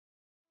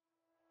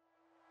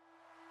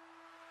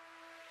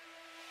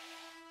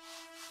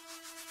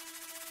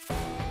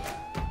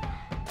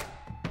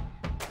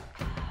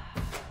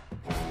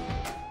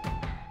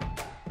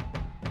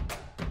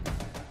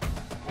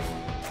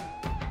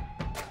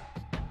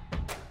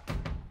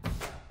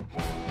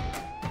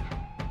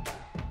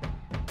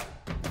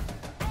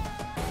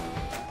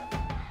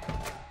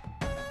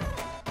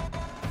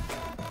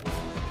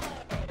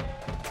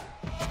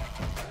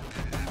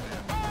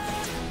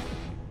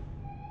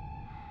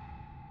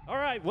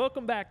right,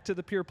 welcome back to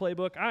the Pure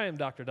Playbook. I am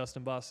Dr.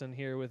 Dustin Boston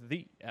here with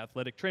the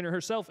athletic trainer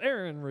herself,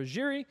 Erin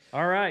Ruggieri.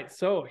 All right,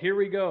 so here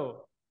we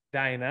go.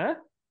 Dinah,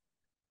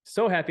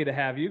 so happy to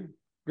have you.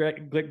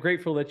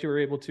 Grateful that you were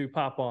able to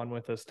pop on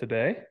with us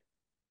today.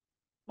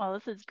 Well,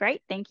 this is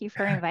great. Thank you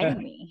for inviting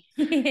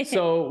me.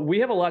 So we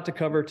have a lot to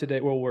cover today.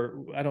 Well,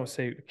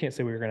 can't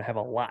say we were going to have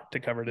a lot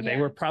to cover today. Yeah.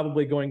 We're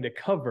probably going to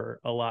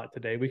cover a lot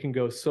today. We can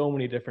go so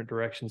many different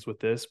directions with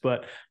this,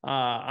 but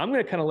I'm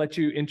going to kind of let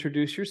you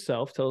introduce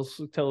yourself. Tell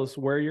us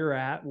where you're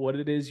at, what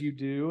it is you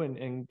do,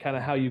 and kind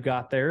of how you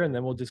got there, and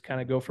then we'll just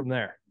kind of go from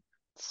there.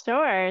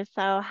 Sure.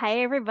 So,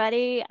 hi,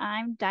 everybody.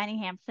 I'm Dinah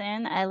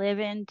Hampson. I live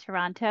in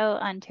Toronto,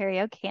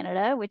 Ontario,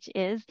 Canada, which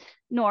is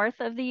north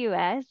of the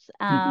U.S.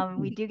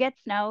 We do get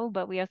snow,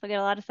 but we also get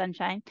a lot of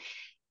sunshine.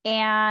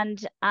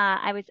 And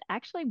I was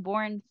actually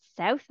born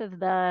south of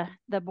the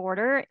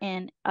border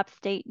in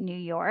upstate New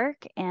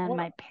York. And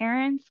my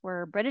parents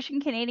were British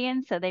and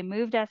Canadian, so they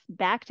moved us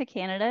back to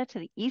Canada, to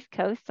the East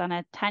Coast on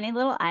a tiny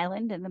little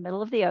island in the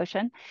middle of the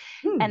ocean.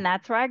 And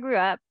that's where I grew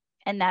up.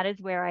 And that is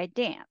where I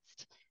danced.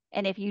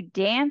 And if you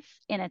dance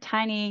in a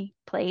tiny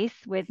place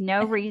with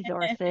no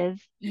resources,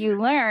 you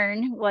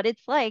learn what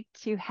it's like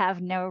to have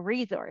no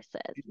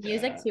resources.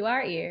 Music to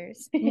our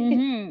ears.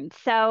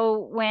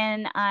 So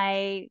when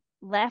I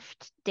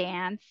left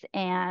dance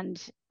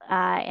and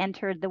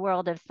entered the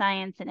world of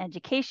science and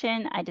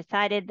education, I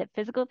decided that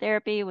physical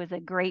therapy was a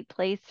great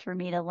place for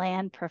me to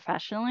land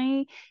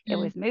professionally. It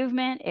was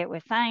movement, it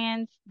was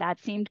science,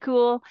 that seemed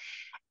cool.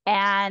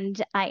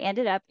 And I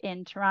ended up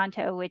in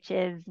Toronto, which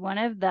is one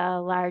of the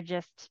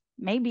largest,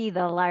 maybe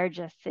the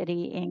largest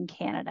city in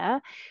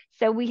Canada.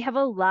 So we have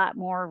a lot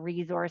more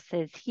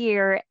resources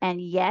here,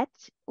 and yet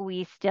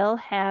we still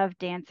have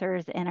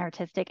dancers and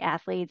artistic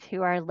athletes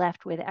who are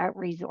left without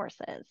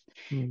resources.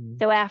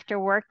 So after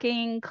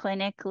working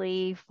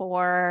clinically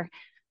for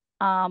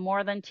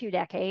more than 2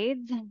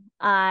 decades,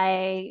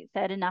 I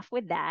said enough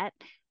with that.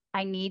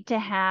 I need to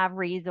have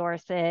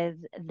resources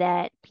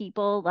that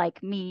people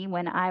like me,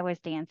 when I was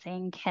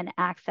dancing, can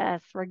access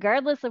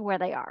regardless of where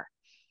they are.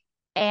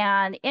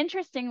 And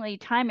interestingly,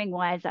 timing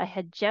wise, I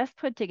had just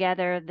put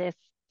together this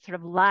sort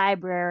of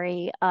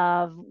library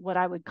of what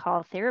I would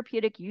call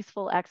therapeutic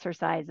useful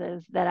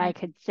exercises that I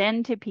could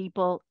send to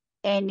people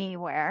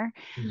anywhere.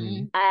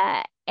 And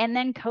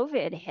then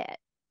COVID hit.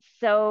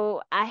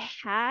 So I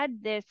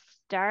had this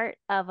start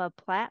of a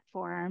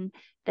platform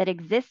that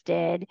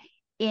existed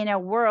in a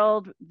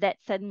world that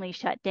suddenly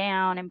shut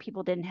down and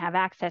people didn't have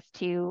access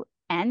to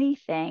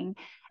anything,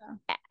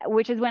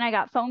 which is when I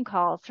got phone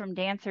calls from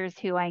dancers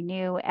who I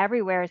knew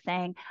everywhere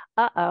saying,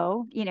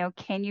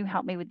 can you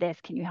help me with this?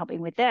 Can you help me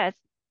with this?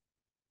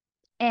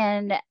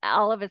 And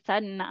all of a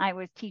sudden I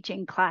was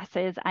teaching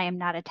classes. I am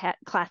not a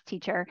class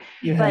teacher,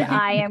 but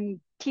I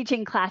am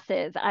teaching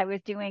classes. I was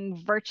doing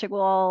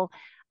virtual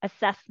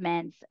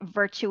assessments,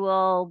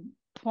 virtual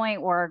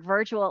point work,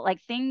 virtual,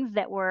 like things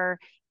that were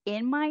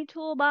in my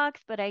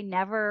toolbox, but I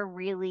never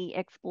really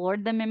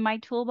explored them in my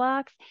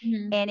toolbox.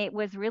 And it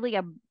was really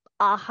a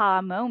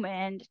aha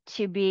moment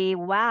to be,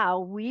 wow,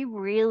 we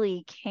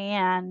really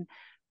can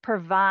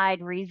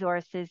provide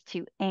resources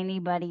to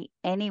anybody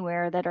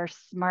anywhere that are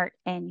smart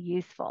and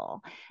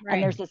useful. Right.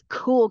 And there's this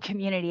cool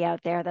community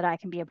out there that I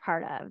can be a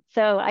part of.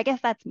 So I guess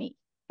that's me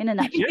in a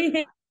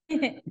nutshell.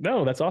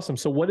 No, that's awesome.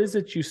 So what is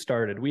it you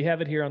started? We have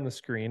it here on the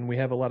screen. We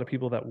have a lot of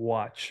people that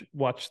watch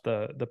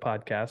the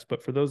podcast,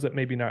 but for those that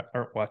maybe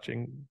aren't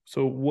watching,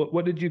 so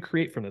what did you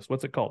create from this?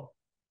 What's it called?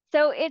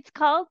 So it's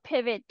called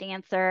Pivot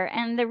Dancer.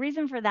 And the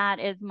reason for that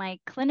is my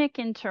clinic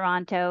in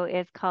Toronto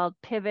is called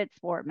Pivot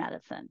Sport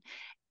Medicine.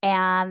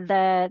 And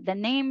the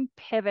name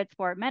Pivot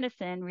Sport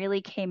Medicine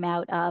really came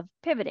out of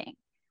pivoting.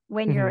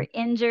 When you're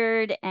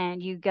injured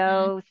and you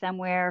go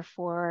somewhere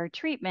for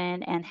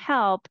treatment and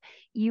help,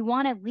 you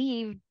want to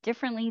leave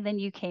differently than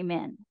you came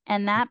in.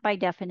 And that by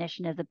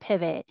definition is a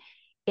pivot.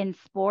 In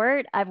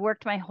sport, I've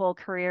worked my whole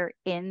career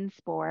in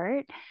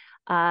sport.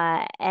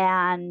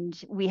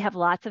 And we have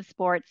lots of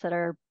sports that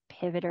are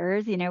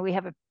pivoters. We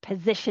have a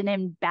position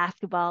in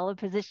basketball, a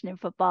position in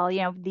football.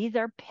 These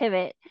are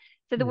pivot.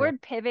 So the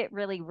word pivot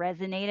really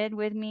resonated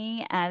with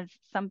me as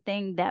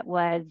something that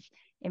was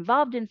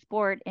involved in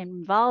sport,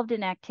 involved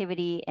in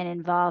activity, and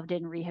involved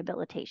in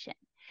rehabilitation.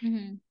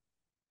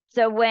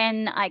 So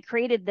when I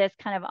created this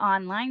kind of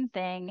online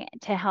thing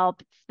to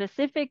help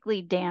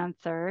specifically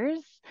dancers,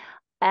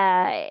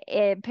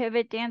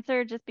 Pivot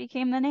Dancer just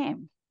became the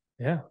name.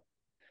 Yeah.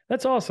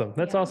 That's awesome.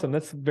 That's awesome.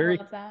 That's very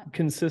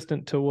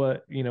consistent to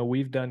what,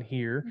 we've done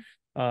here.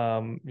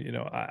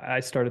 I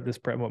started this,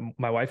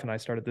 my wife and I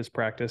started this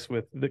practice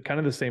with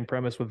the same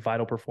premise with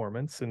vital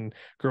performance and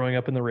growing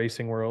up in the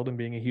racing world and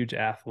being a huge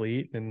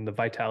athlete and the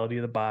vitality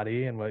of the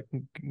body and what,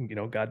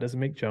 God doesn't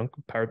make junk,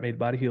 power made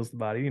body heals the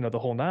body, the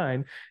whole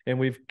nine. And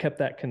we've kept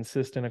that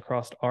consistent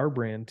across our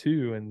brand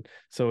too. And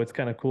so it's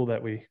kind of cool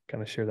that we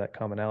kind of share that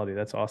commonality.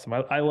 That's awesome.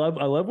 I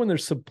love when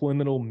there's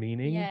subliminal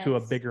meaning to a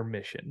bigger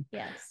mission.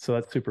 So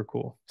that's super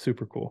cool.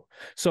 Super cool.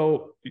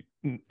 So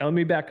let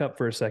me back up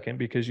for a second,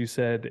 because you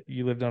said,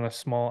 you lived on a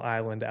small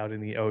island out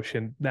in the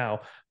ocean. Now,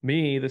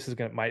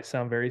 might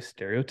sound very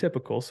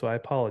stereotypical, so I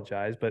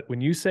apologize, but when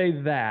you say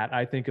that,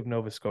 I think of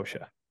Nova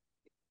Scotia.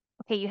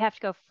 Okay, you have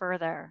to go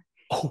further.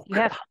 Oh,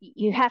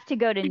 you have to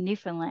go to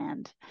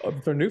Newfoundland.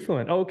 For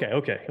Newfoundland. Oh,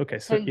 okay.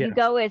 So you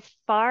go as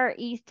far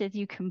east as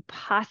you can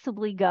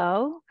possibly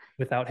go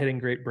without hitting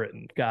Great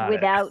Britain.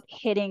 Without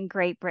hitting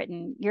Great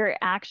Britain. You're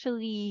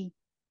actually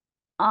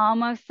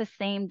almost the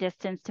same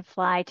distance to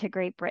fly to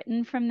Great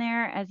Britain from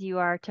there as you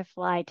are to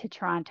fly to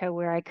Toronto,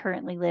 where I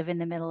currently live in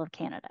the middle of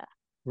Canada.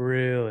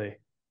 Really?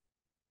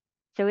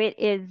 So it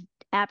is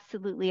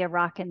absolutely a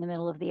rock in the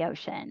middle of the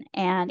ocean.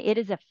 And it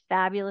is a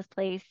fabulous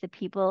place. The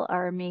people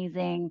are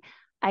amazing.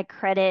 I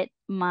credit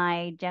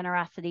my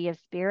generosity of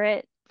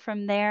spirit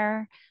from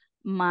there,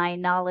 my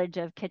knowledge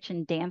of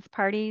kitchen dance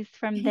parties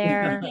from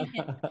there,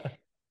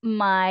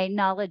 my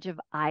knowledge of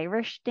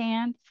Irish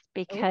dance,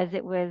 because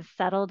it was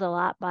settled a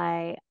lot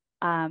by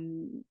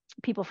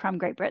people from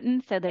Great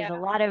Britain. So there's a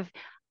lot of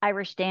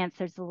Irish dance,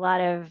 there's a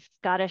lot of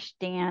Scottish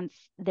dance,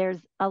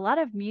 there's a lot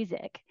of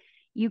music.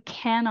 You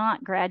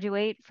cannot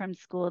graduate from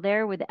school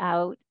there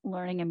without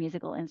learning a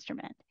musical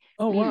instrument.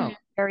 Oh, wow.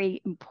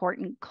 Very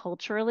important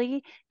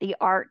culturally. The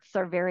arts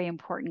are very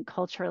important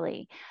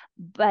culturally,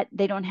 but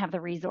they don't have the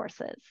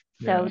resources.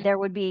 So there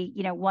would be,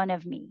 one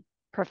of me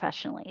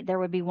professionally. There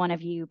would be one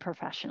of you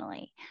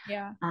professionally.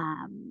 Yeah.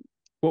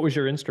 What was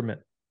your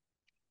instrument?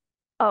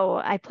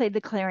 Oh, I played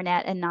the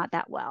clarinet and not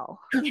that well.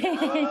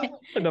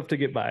 Enough to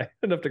get by,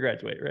 enough to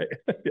graduate, right?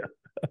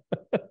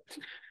 Yeah.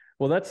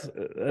 Well,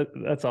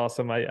 that's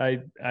awesome.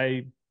 I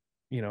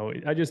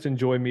just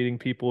enjoy meeting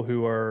people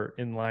who are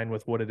in line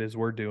with what it is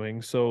we're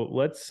doing. So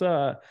let's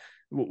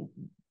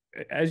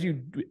as you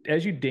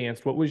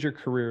danced, what was your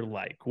career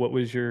like? What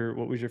was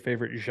your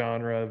favorite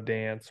genre of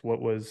dance?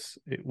 What was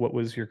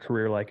your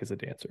career like as a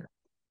dancer?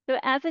 So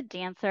as a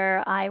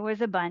dancer, I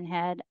was a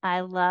bunhead.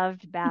 I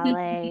loved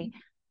ballet.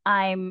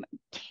 I'm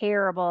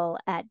terrible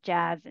at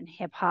jazz and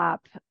hip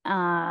hop.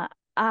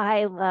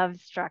 I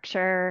love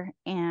structure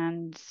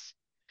and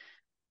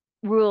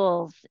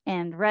rules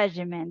and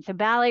regimen. So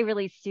ballet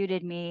really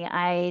suited me.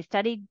 I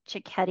studied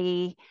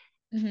Cicchetti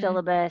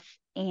syllabus.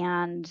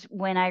 And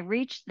when I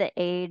reached the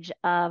age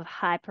of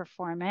high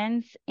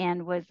performance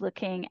and was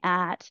looking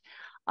at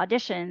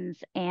auditions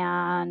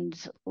and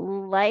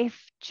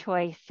life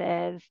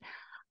choices,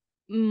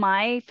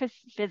 my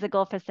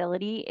physical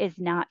facility is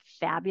not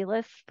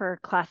fabulous for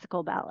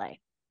classical ballet.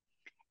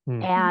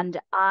 And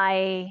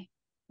I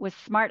was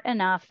smart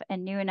enough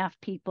and knew enough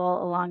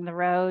people along the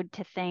road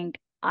to think,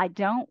 I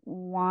don't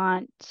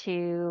want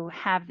to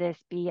have this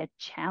be a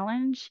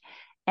challenge,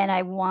 and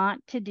I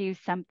want to do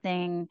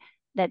something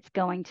that's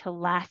going to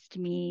last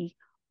me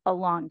a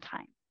long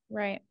time.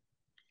 Right.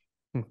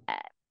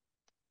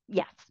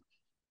 Yes.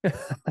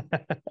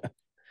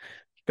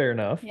 Fair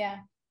enough. Yeah.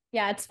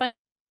 Yeah. It's fun to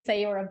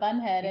say you were a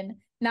bunhead and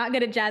not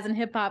good at jazz and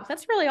hip hop.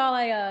 That's really all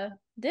I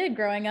did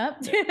growing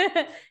up.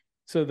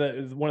 So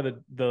one of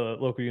the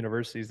local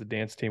universities, the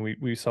dance team,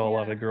 we saw a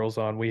lot of the girls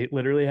on. We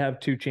literally have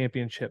 2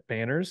 championship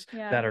banners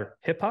that are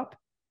hip hop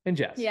and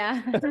jazz.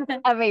 Yeah.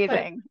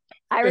 Amazing.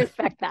 I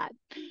respect that.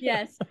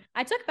 Yes.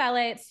 I took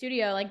ballet at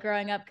studio like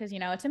growing up because,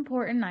 it's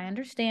important. I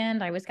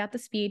understand. I always got the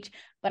speech,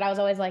 but I was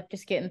always like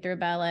just getting through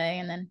ballet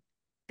and then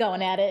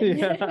going at it.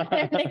 Yeah.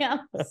 Everything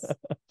else.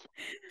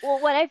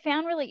 Well, what I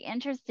found really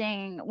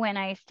interesting when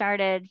I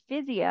started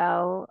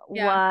physio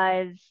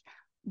was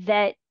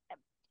that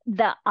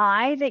the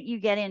eye that you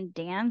get in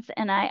dance,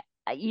 and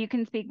you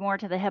can speak more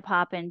to the hip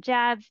hop and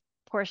jazz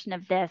portion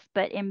of this,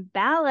 but in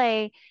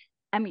ballet,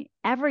 I mean,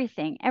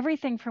 everything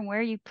from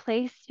where you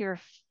place your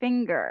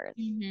fingers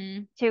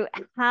to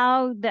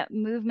how the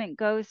movement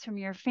goes from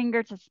your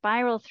finger to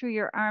spiral through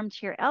your arm to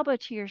your elbow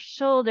to your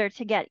shoulder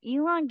to get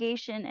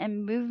elongation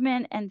and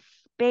movement and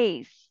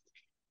space,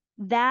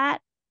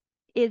 that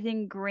is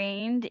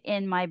ingrained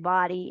in my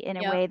body in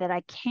a way that I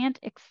can't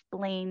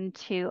explain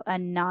to a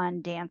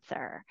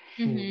non-dancer.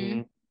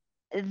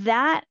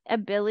 That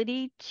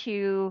ability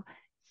to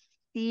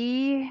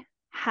see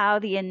how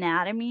the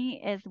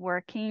anatomy is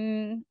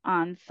working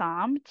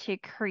ensemble to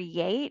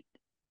create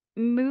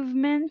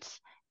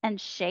movement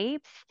and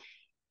shapes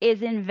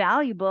is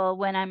invaluable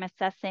when I'm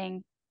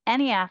assessing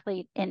any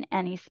athlete in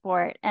any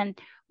sport. And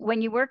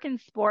when you work in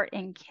sport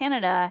in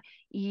Canada,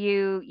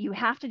 you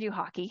have to do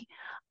hockey.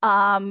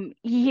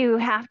 You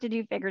have to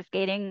do figure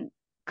skating.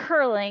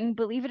 Curling,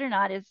 believe it or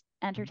not, is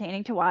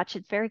entertaining to watch.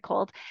 It's very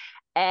cold.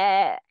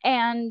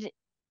 And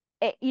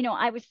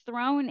I was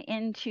thrown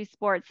into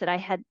sports that I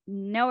had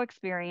no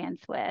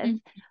experience with,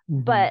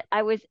 but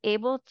I was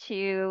able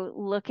to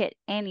look at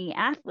any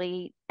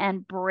athlete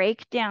and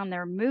break down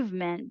their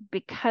movement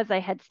because I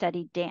had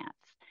studied dance.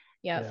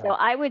 Yeah. So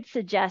I would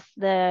suggest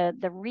the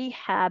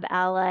rehab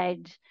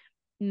allied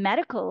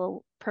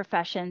medical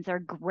professions are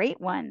great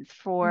ones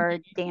for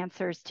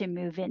dancers to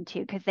move into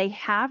because they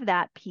have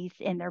that piece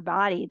in their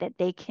body that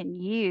they can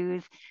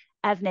use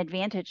as an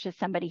advantage to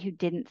somebody who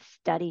didn't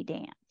study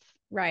dance.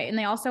 Right. And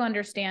they also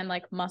understand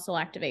like muscle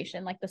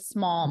activation, like the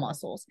small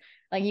muscles.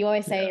 Like you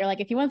always say, you're like,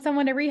 if you want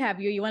someone to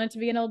rehab you, you want it to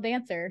be an old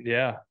dancer.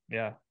 Yeah.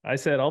 Yeah. I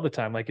say it all the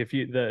time. Like if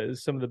you,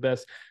 some of the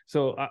best.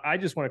 So I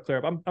just want to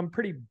clear up. I'm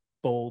pretty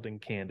bold and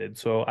candid.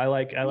 So I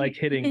like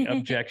hitting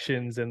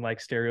objections and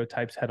like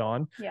stereotypes head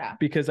on. Yeah.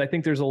 Because I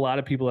think there's a lot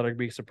of people that are gonna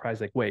be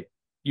surprised. Like, wait,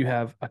 you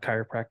have a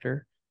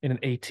chiropractor and an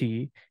AT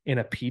and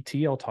a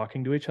PT all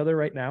talking to each other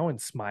right now and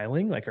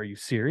smiling. Like, are you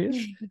serious?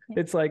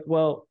 It's like,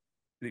 well,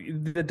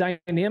 the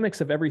dynamics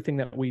of everything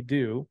that we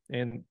do,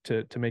 and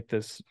to make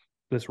this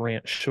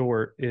rant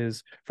short,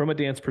 is from a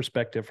dance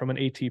perspective, from an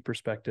AT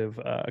perspective,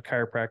 a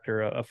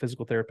chiropractor, a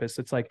physical therapist.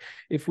 It's like,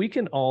 if we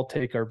can all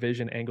take our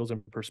vision, angles,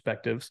 and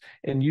perspectives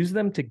and use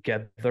them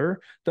together,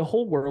 the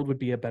whole world would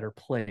be a better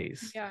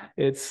place. Yeah.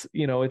 It's,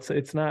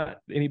 it's not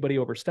anybody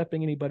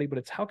overstepping anybody, but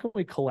it's how can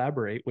we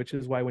collaborate, which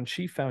is why when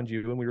she found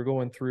you and we were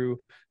going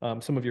through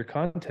some of your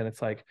content,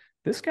 it's like,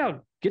 this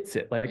gal gets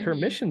it. Like her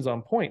mission's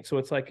on point. So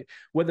it's like,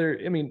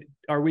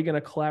 are we going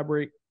to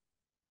collaborate,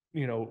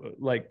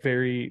 like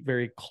very,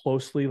 very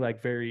closely,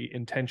 like very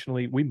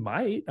intentionally? We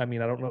might. I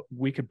don't know.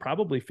 We could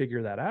probably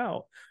figure that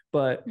out.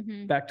 But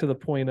back to the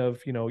point of,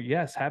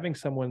 yes, having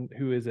someone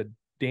who is a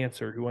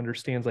dancer who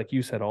understands, like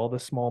you said, all the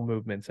small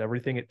movements,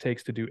 everything it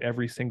takes to do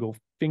every single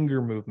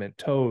finger movement,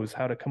 toes,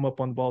 how to come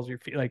up on the balls of your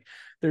feet. Like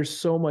there's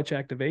so much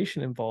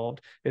activation involved.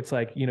 It's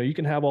like, you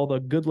can have all the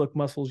good look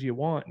muscles you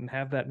want and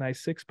have that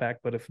nice six pack,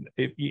 but if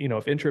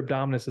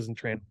intra-abdominis isn't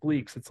trained,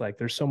 obliques, it's like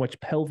there's so much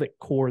pelvic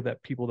core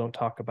that people don't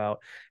talk about.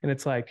 And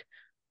it's like,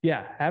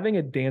 yeah, having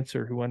a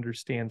dancer who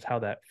understands how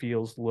that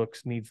feels,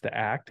 looks, needs to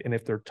act, and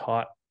if they're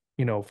taught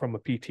from a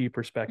PT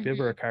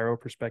perspective or a chiro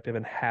perspective,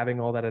 and having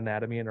all that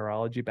anatomy and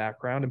neurology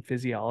background and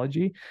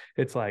physiology,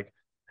 it's like,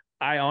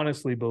 I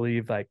honestly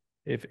believe, like,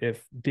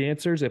 if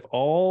dancers, if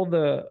all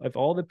the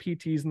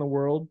PTs in the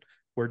world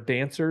were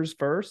dancers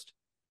first,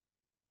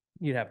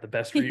 you'd have the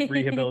best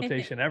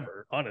rehabilitation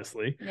ever,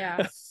 honestly.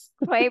 Yeah.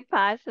 Quite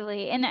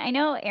possibly. And I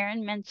know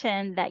Erin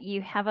mentioned that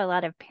you have a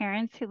lot of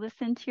parents who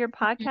listen to your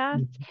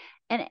podcast.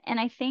 And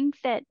I think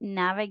that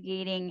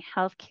navigating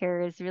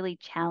healthcare is really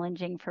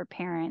challenging for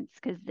parents,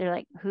 because they're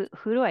like, who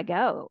do I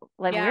go?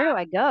 Like, where do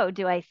I go?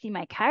 Do I see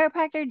my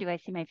chiropractor? Do I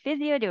see my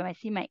physio? Do I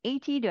see my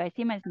AT? Do I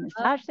see my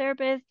massage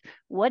therapist?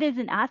 What is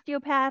an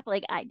osteopath?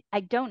 Like, I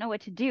don't know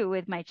what to do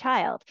with my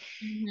child.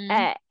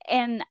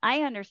 And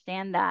I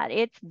understand that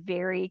it's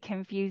very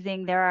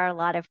confusing. There are a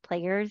lot of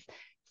players.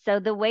 So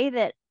the way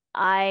that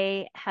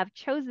I have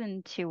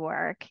chosen to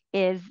work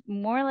is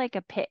more like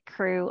a pit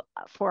crew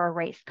for a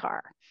race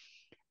car.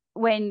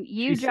 When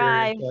you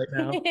drive right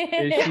now,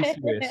 is she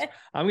serious?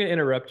 I'm going to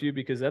interrupt you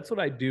because that's what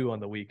I do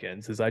on the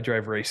weekends, is I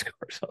drive race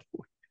cars.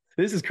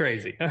 This is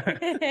crazy.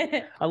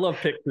 I love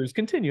pit crews.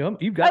 Continue.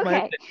 You've got my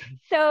attention.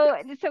 So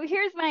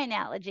here's my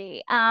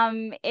analogy.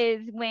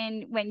 Is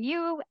when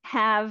you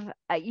have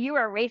you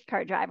are a race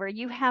car driver,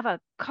 you have a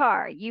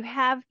car. You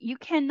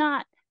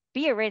cannot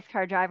be a race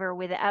car driver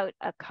without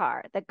a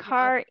car. The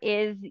car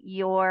is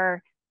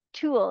your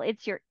tool.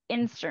 It's your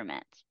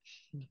instrument.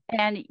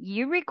 And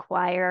you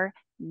require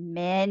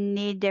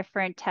many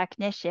different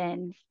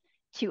technicians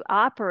to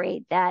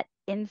operate that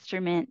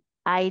instrument,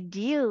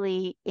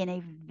 ideally in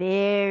a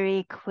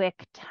very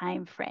quick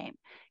time frame.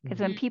 Because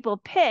when people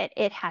pit,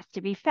 it has to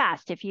be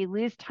fast. If you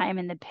lose time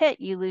in the pit,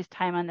 you lose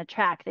time on the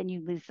track, then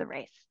you lose the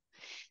race.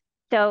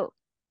 So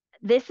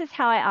this is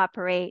how I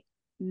operate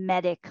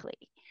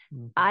medically.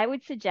 I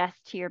would suggest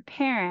to your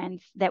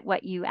parents that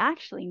what you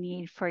actually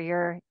need for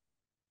your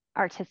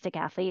artistic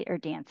athlete or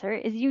dancer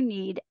is you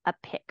need a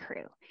pit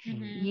crew.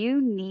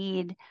 You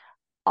need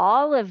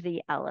all of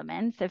the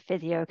elements of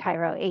physio,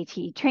 chiro,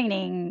 AT,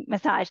 training,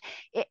 massage,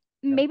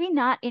 maybe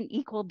not in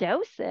equal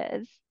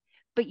doses,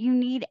 but you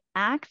need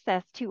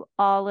access to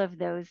all of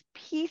those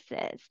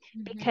pieces,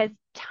 because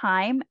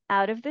time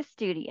out of the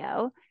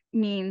studio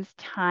means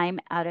time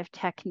out of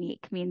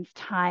technique, means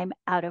time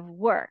out of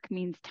work,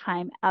 means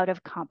time out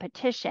of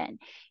competition.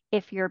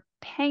 If you're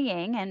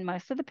paying, and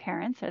most of the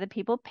parents are the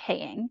people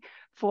paying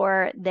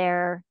for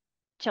their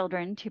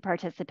children to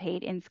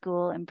participate in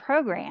school and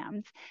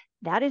programs,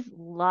 that is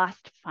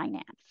lost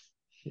finance.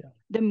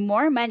 The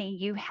more money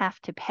you have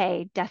to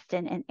pay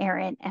Dustin and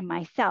Erin and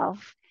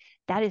myself,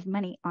 that is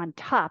money on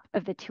top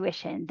of the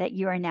tuition that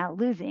you are now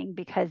losing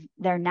because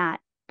they're not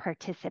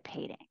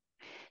participating.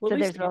 Well, so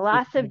there's the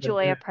loss of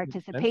joy of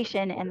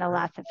participation and the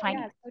loss of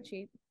finance. So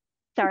cheap.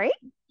 Sorry?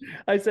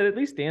 I said at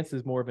least dance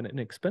is more of an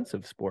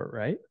inexpensive sport,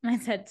 right? I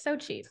said so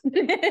cheap.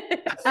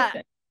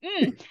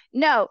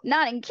 No,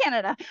 not in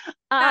Canada.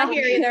 Not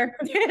here either.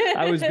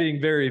 I was being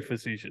very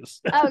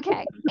facetious.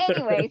 Okay.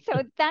 Anyway,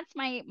 so that's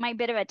my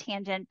bit of a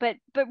tangent, but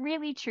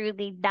really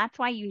truly, that's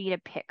why you need a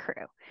pit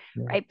crew,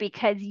 right?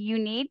 Because you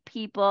need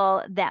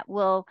people that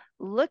will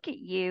look at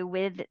you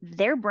with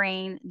their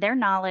brain, their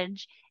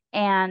knowledge,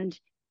 and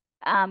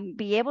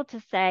be able to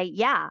say,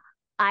 yeah,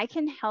 I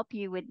can help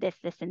you with this,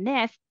 this, and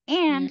this.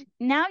 And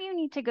now you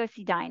need to go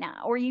see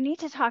Dinah, or you need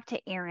to talk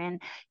to Erin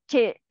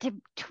to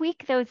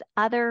tweak those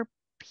other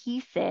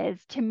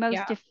pieces to most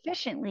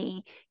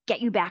efficiently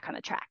get you back on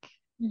the track.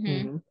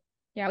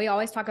 Yeah, we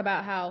always talk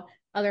about how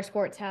other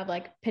sports have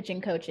like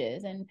pitching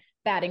coaches and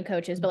batting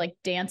coaches, but like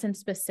dance in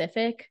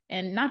specific,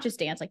 and not just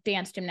dance, like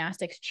dance,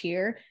 gymnastics,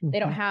 cheer, they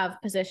don't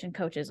have position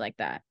coaches like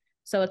that.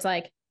 So it's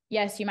like,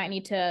 yes, you might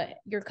need to,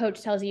 your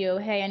coach tells you,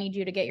 hey, I need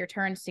you to get your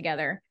turns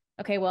together.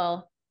 Okay,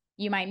 well,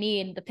 you might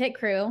need the pit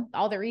crew,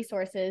 all the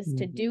resources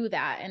to do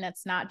that. And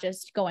it's not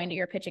just going to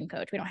your pitching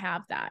coach. We don't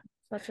have that.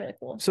 So that's really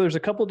cool. So there's a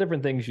couple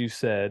different things you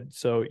said.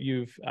 So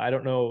I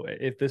don't know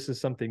if this is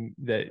something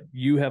that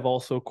you have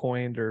also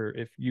coined or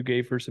if you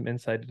gave her some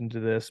insight into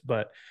this,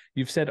 but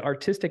you've said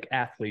artistic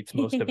athletes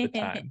most of the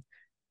time.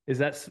 Is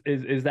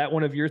that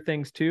one of your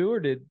things too, or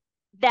did?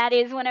 That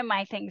is one of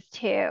my things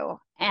too.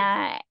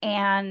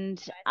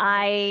 And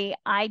I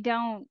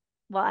don't,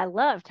 well, I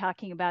love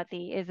talking about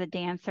is a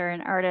dancer,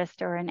 an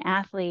artist, or an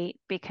athlete,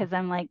 because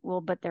I'm like, well,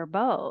 but they're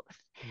both.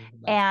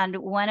 And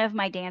one of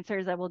my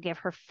dancers, I will give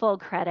her full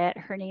credit.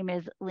 Her name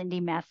is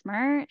Lindy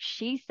Messmer.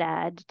 She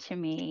said to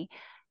me,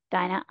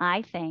 Dinah,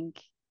 I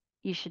think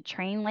you should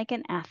train like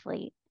an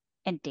athlete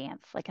and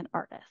dance like an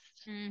artist.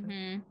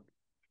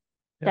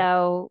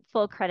 So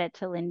full credit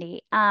to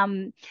Lindy.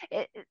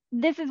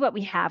 This is what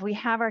we have. We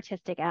have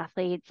artistic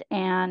athletes,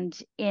 and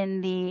in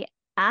the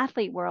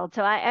athlete world,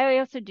 so I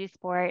also do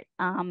sport.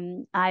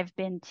 I've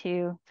been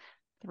to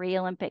 3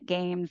 Olympic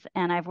Games,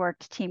 and I've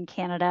worked Team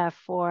Canada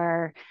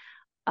for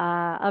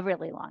a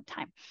really long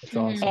time. That's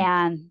awesome.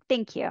 And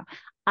thank you.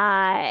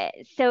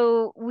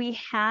 So we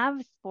have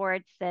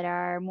sports that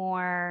are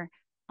more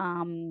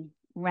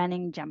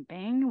running,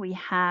 jumping. We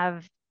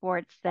have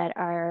sports that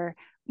are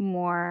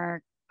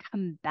more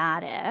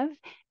combative,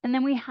 and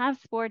then we have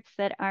sports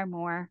that are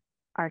more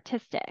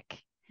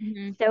artistic.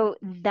 So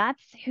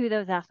that's who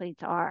those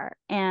athletes are.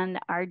 And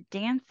our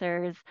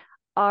dancers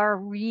are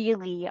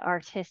really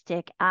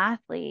artistic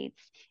athletes.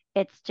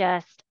 It's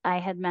just, I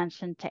had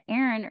mentioned to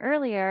Erin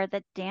earlier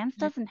that dance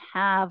doesn't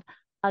have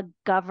a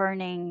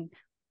governing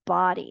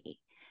body.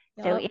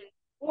 So in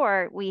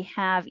sport,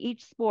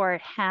 each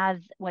sport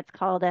has what's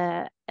called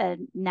a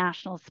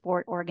national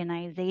sport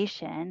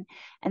organization.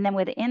 And then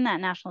within that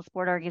national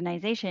sport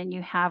organization,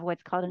 you have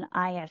what's called an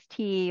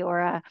IST, or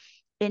a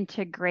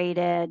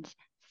integrated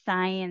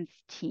science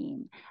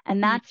team.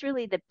 And that's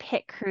really the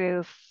pit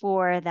crew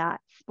for that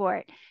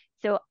sport.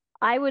 So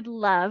I would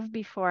love,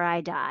 before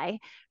I die,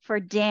 for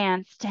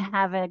dance to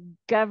have a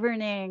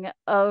governing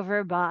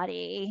over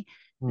body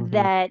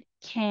that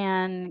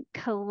can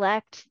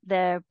collect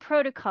the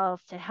protocols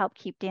to help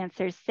keep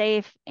dancers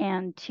safe,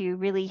 and to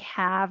really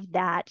have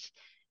that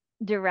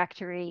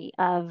directory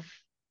of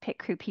pit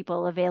crew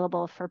people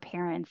available for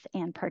parents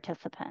and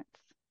participants.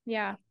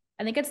 Yeah,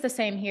 I think it's the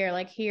same here.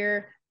 Like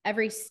here,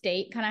 every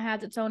state kind of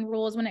has its own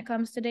rules when it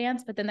comes to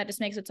dance, but then that just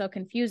makes it so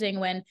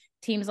confusing when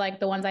teams like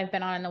the ones I've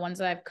been on and the ones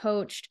that I've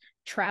coached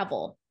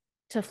travel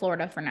to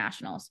Florida for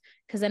nationals.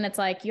 Because then it's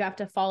like you have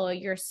to follow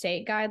your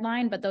state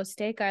guideline, but those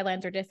state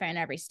guidelines are different in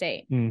every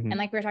state. And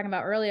like we were talking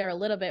about earlier a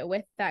little bit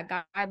with that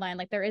guideline,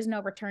 like there is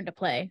no return to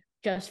play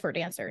just for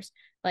dancers.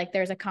 Like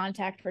there's a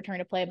contact return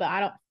to play,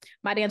 but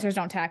my dancers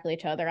don't tackle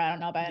each other. I don't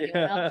know about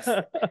anyone else.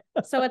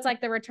 So it's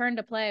like the return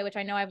to play, which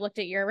I know I've looked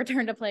at your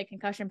return to play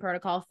concussion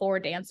protocol for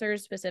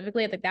dancers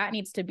specifically. Like that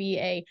needs to be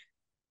a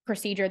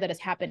procedure that is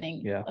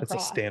happening. Yeah, it's a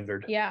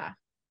standard. Yeah.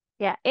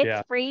 Yeah,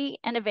 it's free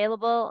and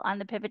available on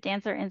the Pivot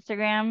Dancer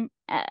Instagram.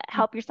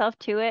 Help yourself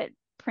to it.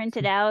 Print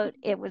it out.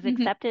 It was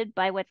accepted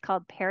by what's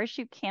called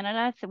Parachute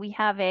Canada. So we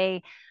have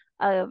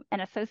an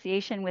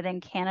association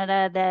within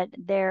Canada that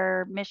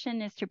their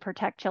mission is to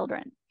protect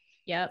children.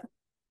 Yep.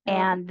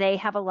 And they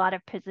have a lot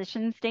of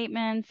position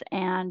statements,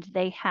 and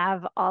they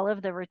have all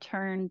of the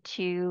return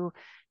to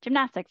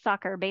gymnastics,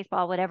 soccer,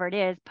 baseball, whatever it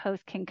is,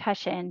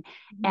 post-concussion.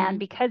 And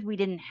because we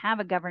didn't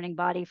have a governing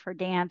body for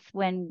dance,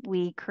 when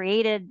we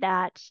created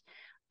that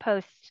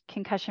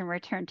post-concussion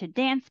return to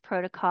dance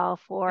protocol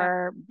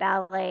for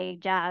ballet,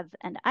 jazz,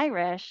 and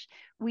Irish,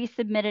 we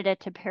submitted it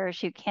to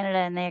Parachute Canada,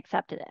 and they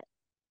accepted it.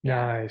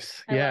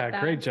 Nice.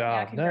 Yeah, great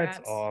job. That's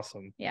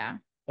awesome. Yeah.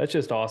 That's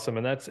just awesome.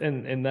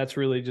 And that's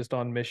really just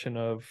on mission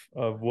of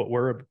what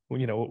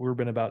we've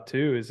been about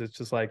too, is it's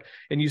just like,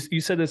 and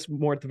you said this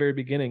more at the very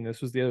beginning. This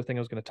was the other thing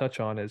I was going to touch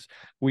on, is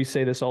we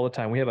say this all the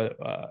time. We have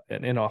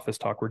an in-office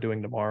talk we're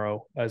doing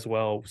tomorrow as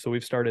well. So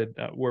we've started,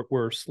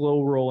 we're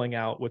slow rolling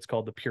out what's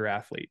called the Pure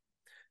Athlete,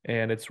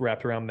 and it's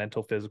wrapped around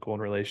mental, physical,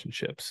 and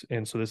relationships.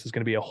 And so this is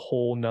going to be a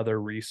whole nother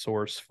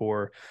resource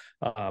for,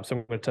 so I'm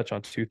going to touch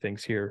on 2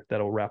 things here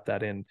that'll wrap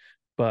that in.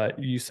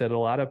 But you said a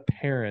lot of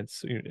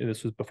parents,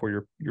 this was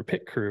before your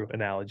pit crew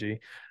analogy,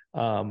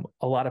 a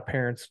lot of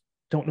parents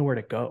don't know where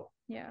to go.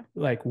 Yeah.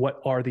 Like,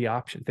 what are the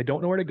options? They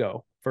don't know where to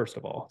go. First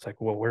of all, it's like,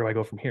 well, where do I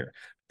go from here?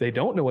 They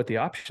don't know what the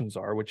options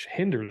are, which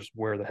hinders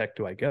where the heck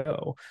do I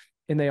go?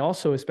 And they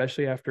also,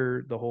 especially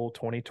after the whole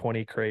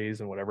 2020 craze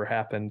and whatever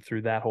happened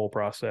through that whole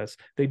process,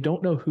 they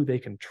don't know who they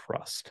can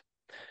trust.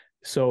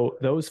 So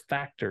those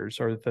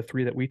factors are the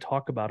 3 that we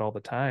talk about all the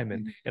time.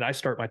 And I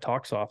start my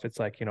talks off. It's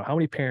like, how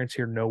many parents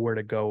here know where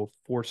to go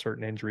for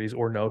certain injuries,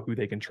 or know who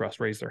they can trust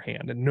raise their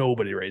hand? And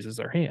nobody raises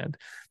their hand.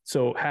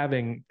 So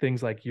having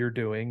things like you're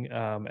doing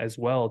as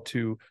well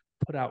to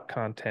put out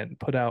content,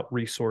 put out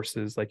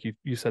resources. Like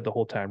you said the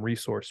whole time,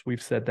 resource.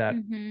 We've said that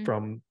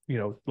from,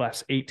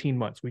 last 18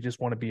 months. We just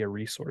want to be a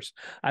resource.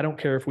 I don't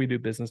care if we do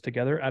business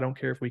together. I don't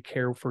care if we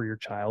care for your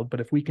child, but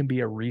if we can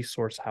be a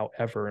resource,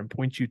 however, and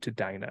point you to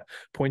Dinah,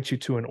 point you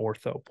to an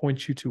ortho,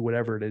 point you to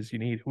whatever it is you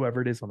need,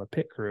 whoever it is on the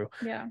pit crew.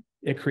 Yeah.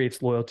 It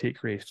creates loyalty, it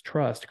creates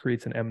trust,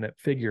 creates an eminent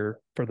figure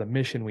for the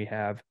mission we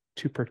have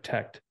to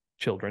protect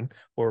children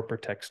or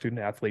protect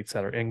student athletes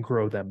and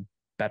grow them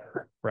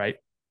better, right?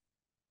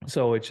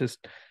 So it's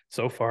just,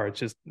 so far, it's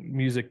just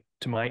music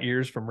to my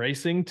ears, from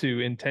racing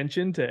to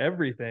intention to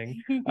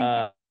everything.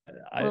 Well,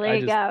 there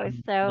you go.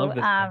 Love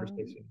this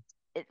conversation.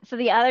 So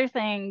the other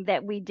thing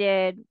that we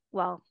did,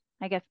 well,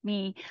 I guess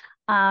me,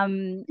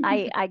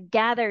 I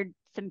gathered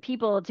some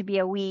people to be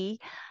a we,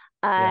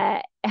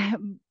 but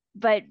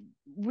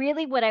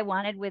really what I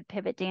wanted with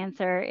Pivot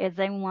Dancer is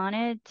I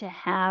wanted to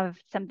have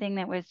something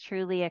that was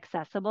truly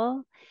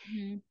accessible.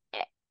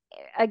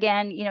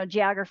 Again,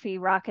 geography,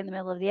 rock in the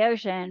middle of the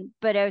ocean,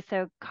 but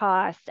also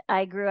cost.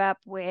 I grew up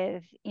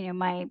with,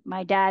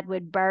 my dad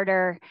would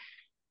barter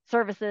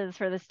services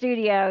for the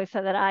studio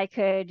so that I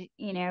could,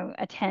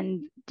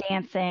 attend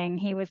dancing.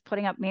 He was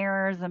putting up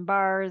mirrors and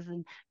bars,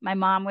 and my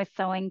mom was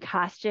sewing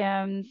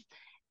costumes,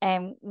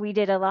 and we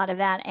did a lot of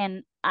that.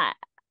 And I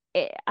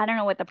don't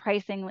know what the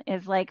pricing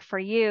is like for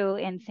you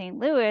in St.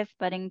 Louis,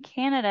 but in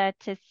Canada,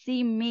 to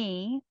see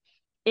me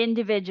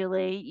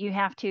individually, you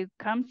have to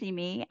come see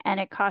me, and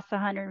it costs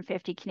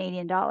 150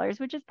 Canadian dollars,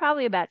 which is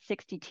probably about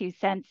 62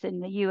 cents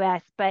in the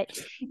US, but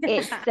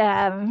it's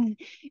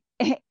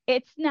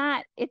it's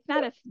not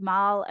a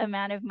small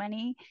amount of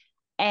money.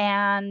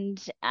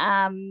 And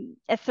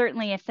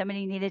certainly if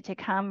somebody needed to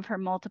come for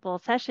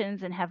multiple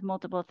sessions and have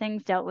multiple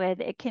things dealt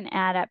with, it can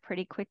add up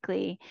pretty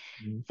quickly.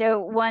 So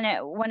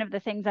one of the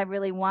things I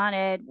really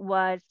wanted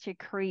was to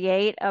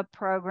create a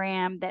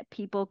program that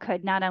people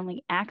could not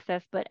only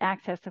access, but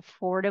access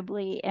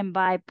affordably. And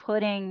by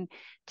putting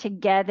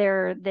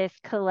together this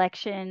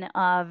collection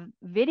of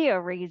video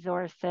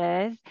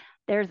resources,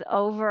 there's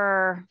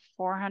over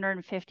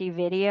 450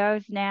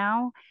 videos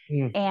now.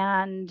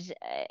 And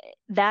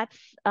that's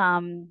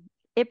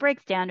it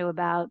breaks down to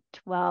about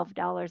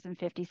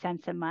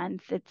 $12.50 a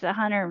month. It's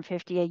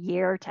 $150 a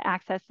year to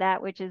access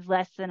that, which is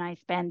less than I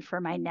spend for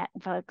my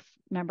Netflix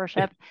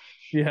membership.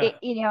 So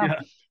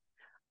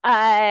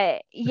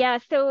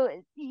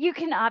you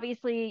can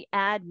obviously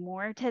add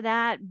more to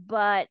that,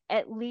 but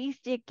at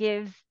least it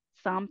gives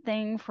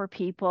something for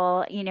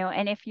people,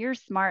 and if you're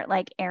smart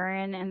like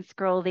Erin and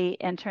scroll the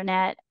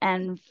internet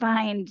and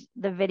find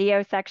the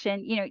video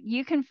section,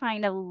 you can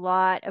find a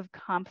lot of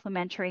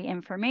complementary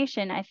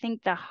information. I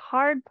think the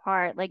hard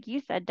part, like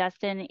you said,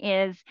 Dustin,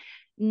 is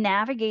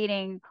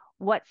navigating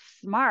what's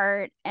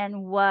smart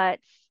and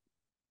what's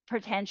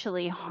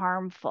potentially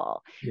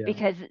harmful,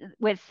 because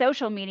with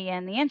social media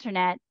and the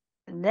internet,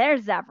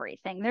 there's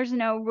everything. There's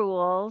no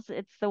rules.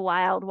 It's the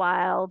wild,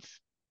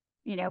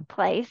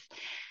 place.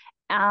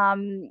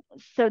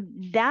 So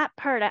that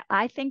part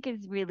I think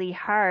is really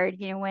hard.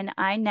 When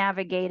I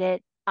navigate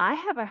it, I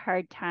have a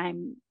hard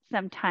time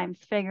sometimes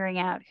figuring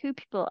out who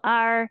people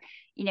are.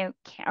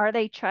 Are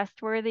they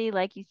trustworthy?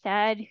 Like you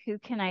said, who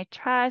can I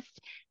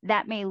trust?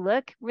 That may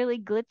look really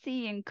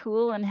glitzy and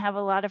cool and have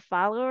a lot of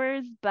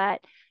followers,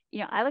 but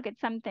I look at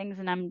some things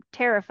and I'm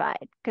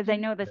terrified because I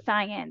know the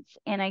science,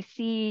 and I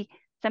see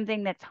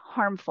something that's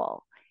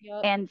harmful.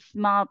 And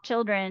small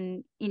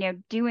children,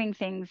 doing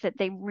things that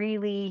they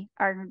really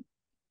are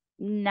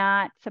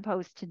not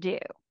supposed to do.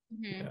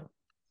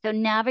 So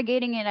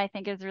navigating it, I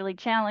think, is really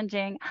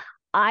challenging.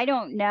 I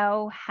don't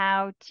know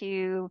how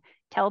to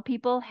tell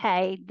people,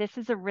 hey, this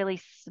is a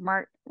really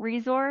smart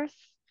resource,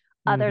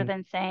 other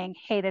than saying,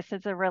 hey, this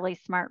is a really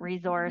smart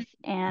resource.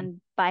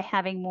 And by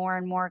having more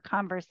and more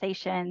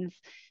conversations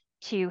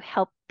to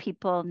help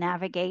people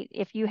navigate.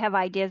 If you have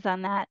ideas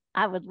on that,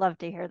 I would love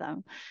to hear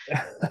them.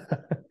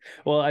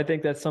 Well, I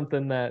think that's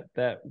something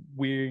that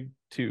we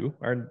too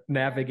are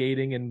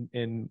navigating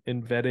and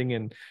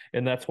vetting,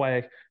 and that's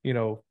why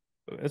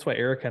that's why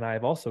Erica and I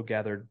have also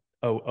gathered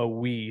a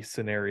we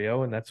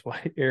scenario, and that's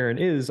why Erin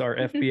is our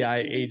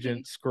FBI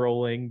agent,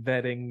 scrolling,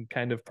 vetting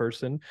kind of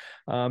person,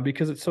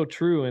 because it's so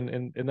true,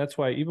 and that's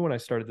why even when I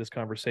started this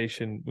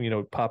conversation,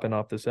 popping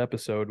off this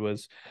episode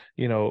was,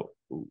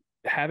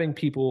 having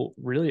people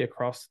really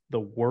across the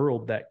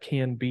world that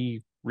can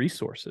be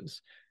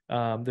resources.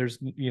 There's,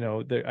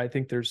 I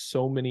think there's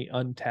so many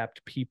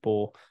untapped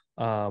people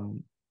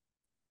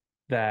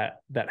that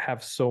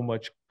have so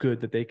much good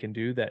that they can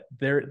do that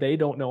they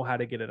don't know how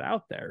to get it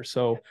out there.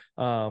 So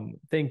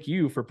thank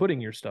you for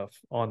putting your stuff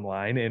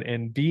online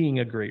and being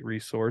a great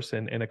resource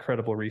and a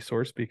credible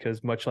resource,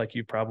 because much like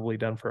you've probably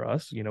done for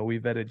us, we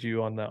vetted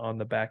you on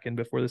the back end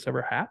before this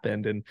ever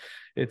happened. And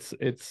it's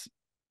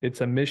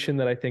a mission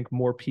that I think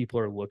more people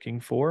are looking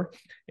for.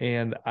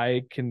 And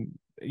I can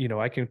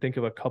I can think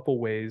of a couple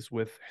ways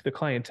with the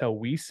clientele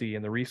we see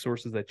and the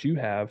resources that you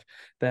have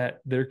that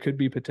there could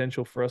be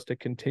potential for us to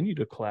continue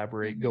to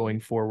collaborate going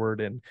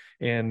forward.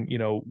 And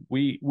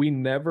we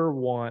never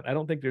want, I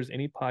don't think there's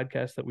any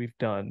podcast that we've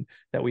done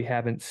that we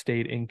haven't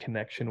stayed in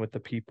connection with the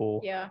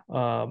people. Yeah.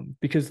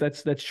 Because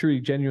that's truly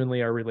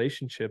genuinely our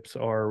relationships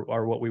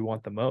are what we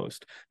want the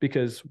most,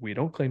 because we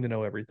don't claim to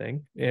know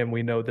everything. And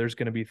we know there's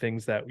going to be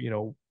things that,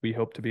 we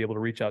hope to be able to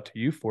reach out to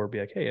you for, be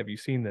like, hey, have you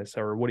seen this?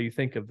 Or what do you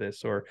think of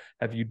this? Or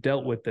have you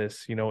dealt with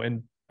this?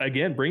 And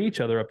again, bring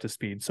each other up to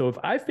speed. So if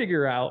I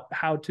figure out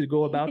how to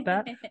go about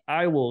that,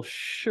 I will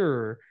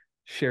share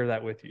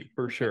that with you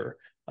for sure.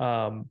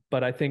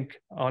 But I think,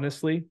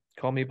 honestly,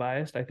 call me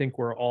biased, I think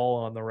we're all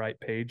on the right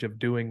page of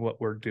doing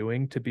what we're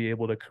doing to be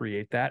able to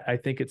create that. I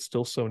think it's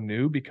still so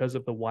new because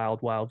of the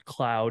wild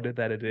cloud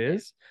that it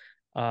is.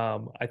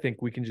 I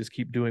think we can just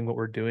keep doing what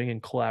we're doing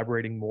and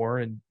collaborating more.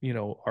 And,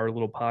 our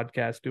little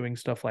podcast doing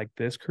stuff like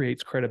this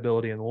creates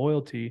credibility and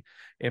loyalty,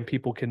 and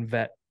people can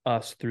vet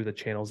us through the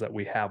channels that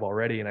we have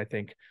already. And I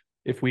think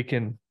if we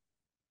can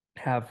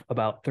have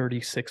about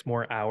 36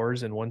 more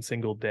hours in one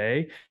single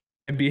day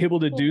and be able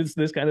to do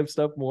this kind of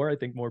stuff more, I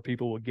think more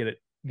people will get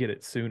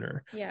it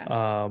sooner.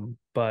 Yeah.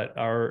 But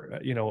our,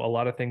 a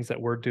lot of things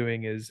that we're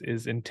doing is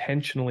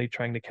intentionally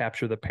trying to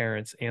capture the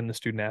parents and the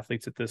student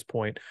athletes at this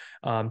point,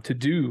 to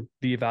do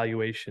the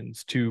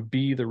evaluations, to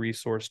be the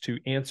resource, to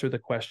answer the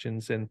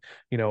questions. And,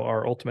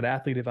 our ultimate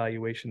athlete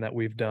evaluation that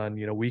we've done,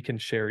 we can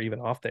share even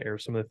off the air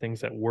some of the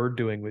things that we're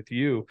doing with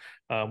you.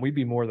 We'd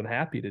be more than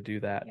happy to do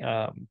that.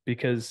 Yeah.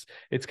 Because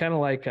it's kind of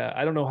like,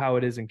 I don't know how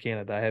it is in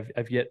Canada.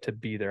 I've yet to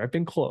be there. I've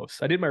been close.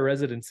 I did my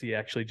residency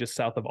actually just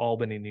south of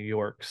Albany, New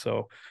York.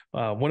 So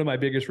one of my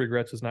biggest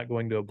regrets was not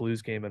going to a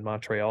Blues game in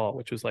Montreal,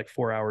 which was like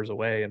 4 hours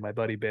away, and my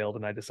buddy bailed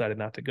and I decided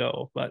not to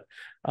go. But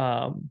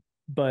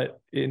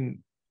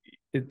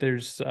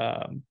there's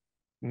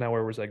now,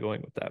 where was I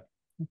going with that?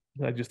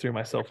 I just threw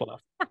myself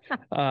off.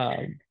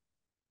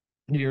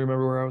 Do you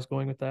remember where I was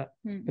going with that?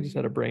 I just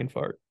had a brain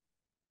fart.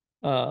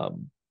 Well,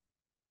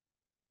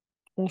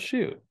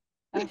 shoot.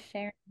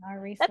 Sharing our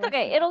resources. That's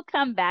okay. It'll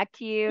come back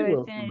to you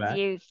as soon as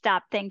you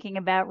stop thinking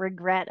about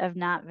regret of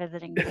not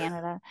visiting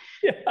Canada.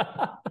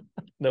 Yeah,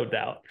 no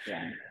doubt.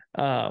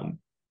 Yeah.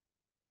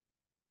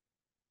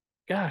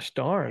 Gosh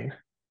darn,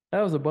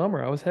 that was a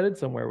bummer. I was headed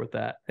somewhere with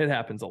that. It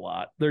happens a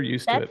lot. They're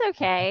used to it. That's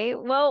okay.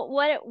 Well,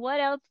 what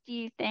else do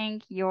you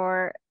think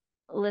your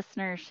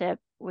listenership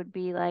would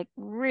be like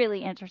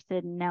really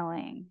interested in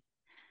knowing?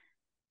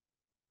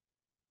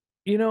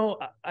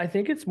 I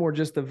think it's more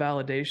just the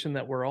validation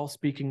that we're all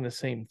speaking the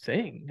same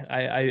thing.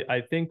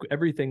 I think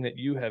everything that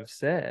you have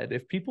said,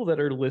 if people that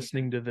are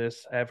listening to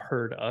this have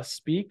heard us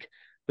speak,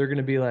 they're going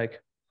to be like,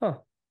 huh,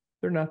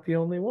 they're not the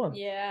only one.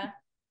 Yeah.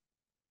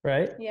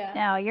 Right? Yeah.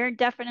 No, you're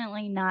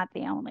definitely not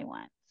the only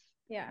ones.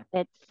 Yeah.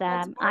 It's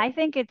Cool. I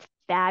think it's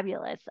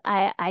fabulous.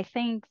 I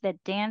think the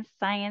dance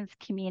science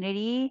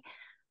community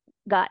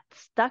got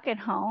stuck at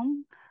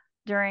home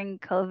during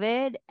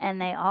COVID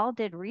and they all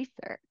did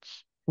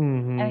research.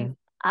 Mm-hmm. I mean,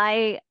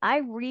 I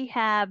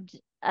rehabbed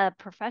a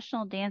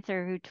professional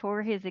dancer who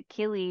tore his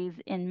Achilles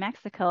in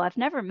Mexico. I've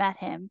never met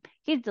him.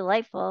 He's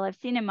delightful. I've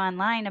seen him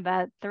online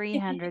about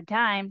 300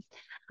 times.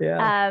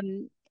 Yeah.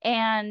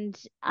 And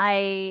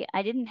I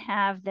didn't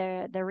have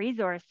the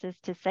resources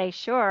to say,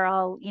 sure,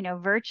 I'll,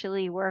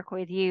 virtually work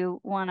with you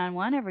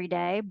one-on-one every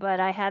day, but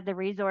I had the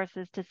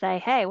resources to say,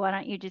 hey, why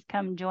don't you just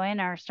come join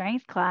our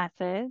strength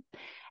classes?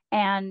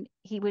 And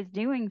he was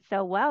doing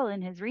so well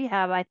in his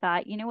rehab, I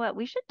thought, you know what,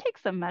 we should take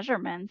some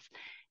measurements.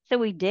 So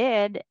we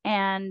did,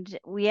 and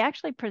we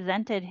actually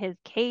presented his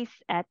case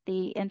at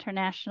the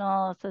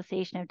International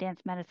Association of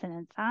Dance Medicine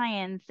and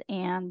Science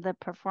and the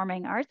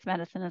Performing Arts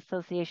Medicine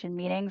Association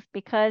meetings,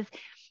 because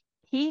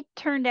he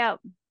turned out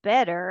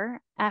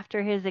better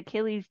after his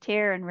Achilles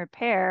tear and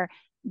repair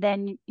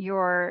than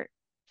your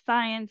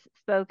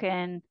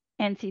science-spoken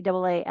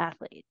NCAA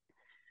athlete.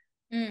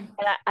 And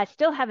I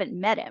still haven't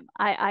met him.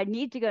 I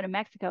need to go to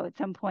Mexico at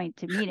some point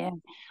to meet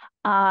him.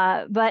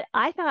 But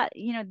I thought,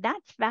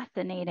 that's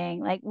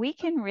fascinating. Like, we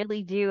can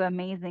really do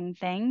amazing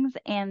things.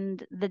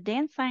 And the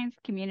dance science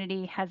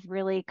community has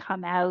really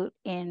come out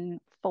in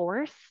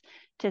force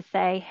to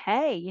say,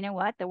 hey, you know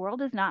what? The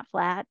world is not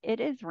flat. It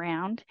is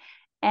round.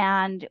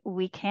 And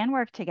we can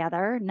work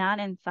together, not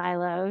in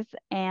silos.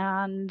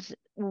 And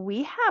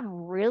we have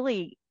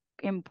really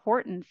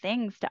important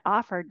things to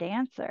offer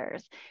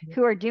dancers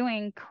who are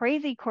doing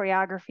crazy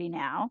choreography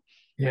now,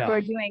 who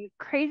are doing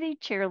crazy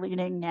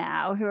cheerleading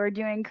now, who are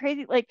doing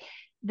crazy, like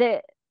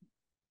the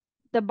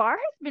bar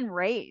has been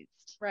raised.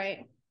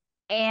 Right.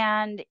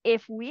 And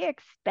if we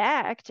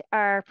expect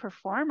our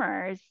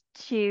performers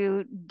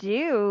to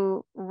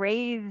do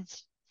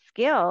raised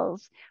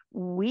skills,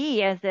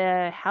 we as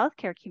a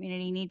healthcare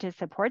community need to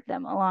support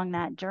them along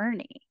that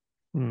journey.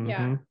 Mm-hmm.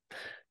 Yeah.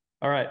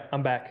 All right,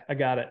 I'm back. I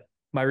got it.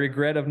 My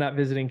regret of not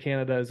visiting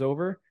Canada is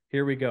over.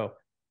 Here we go.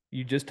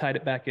 You just tied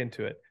it back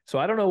into it. So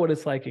I don't know what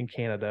it's like in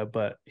Canada,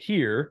 but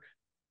here,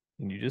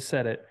 and you just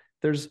said it,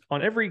 there's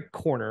on every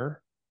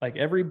corner, like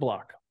every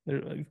block,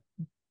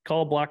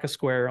 call a block a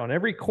square. On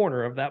every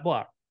corner of that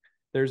block,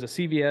 there's a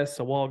CVS,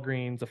 a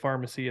Walgreens, a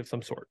pharmacy of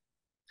some sort.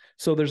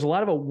 So there's a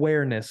lot of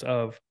awareness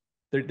of,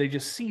 they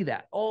just see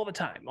that all the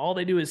time. All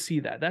they do is see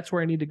that. That's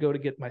where I need to go to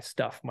get my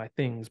stuff, my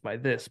things, my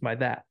this, my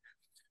that.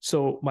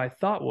 So my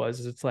thought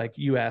was, it's like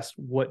you asked,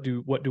 what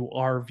do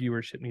our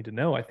viewership need to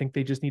know? I think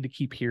they just need to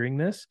keep hearing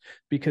this,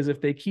 because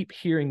if they keep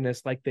hearing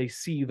this, like they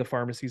see the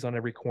pharmacies on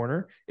every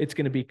corner, it's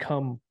going to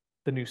become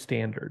the new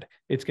standard.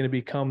 It's going to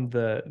become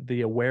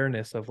the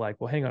awareness of like,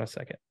 well, hang on a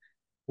second.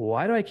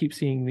 Why do I keep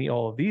seeing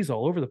all of these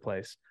all over the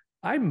place?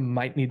 I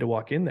might need to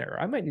walk in there.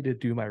 I might need to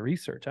do my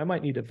research. I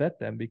might need to vet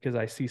them because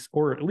I see,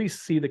 or at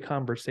least see the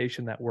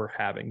conversation that we're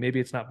having. Maybe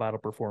it's not Vital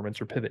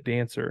Performance or Pivot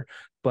Dancer,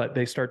 but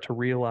they start to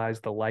realize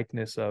the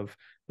likeness of,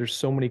 there's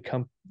so many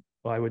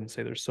well, I wouldn't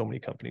say there's so many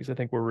companies. I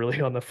think we're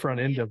really on the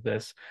front end of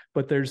this,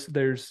 but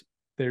there's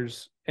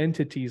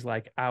entities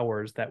like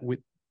ours that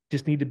would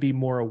just need to be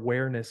more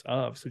awareness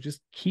of. So just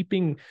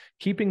keeping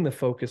the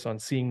focus on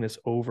seeing this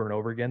over and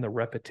over again, the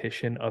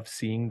repetition of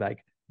seeing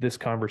like this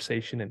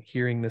conversation and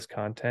hearing this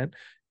content,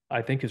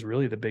 I think is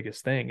really the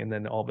biggest thing. And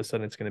then all of a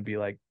sudden it's going to be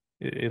like,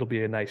 it'll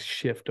be a nice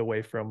shift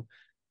away from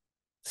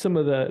some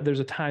of there's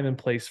a time and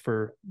place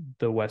for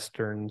the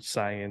Western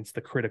science,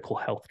 the critical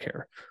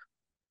healthcare.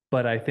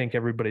 But I think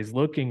everybody's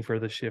looking for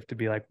the shift to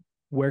be like,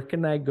 where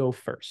can I go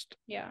first?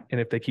 Yeah.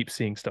 And if they keep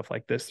seeing stuff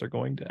like this, they're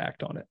going to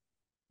act on it.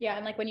 Yeah.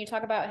 And like when you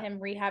talk about him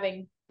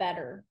rehabbing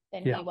better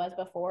than he was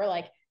before,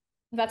 like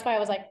that's why I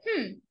was like,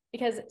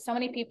 because so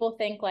many people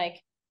think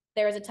like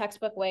there is a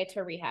textbook way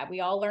to rehab. We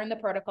all learn the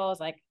protocols,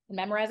 like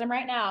memorize them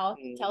right now,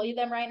 tell you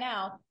them right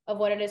now of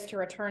what it is to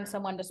return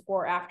someone to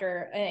sport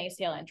after an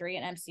ACL injury,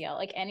 an MCL,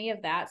 like any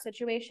of that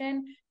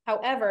situation.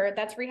 However,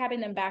 that's rehabbing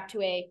them back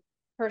to a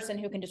person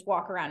who can just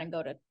walk around and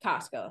go to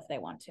Costco if they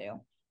want to.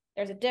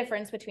 There's a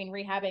difference between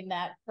rehabbing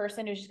that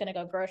person who's just going to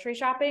go grocery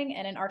shopping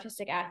and an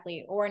artistic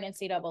athlete or an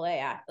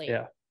NCAA athlete.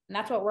 Yeah. And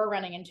that's what we're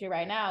running into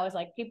right now is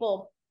like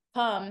people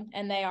come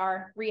and they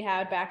are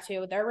rehabbed back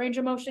to their range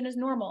of motion is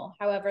normal.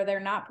 However,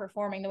 they're not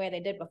performing the way they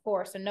did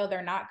before. So no,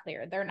 they're not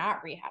clear. They're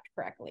not rehabbed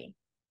correctly.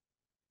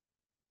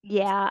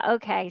 Yeah.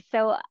 Okay.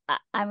 So,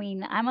 I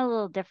mean, I'm a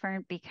little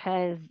different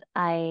because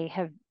I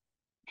have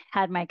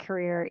had my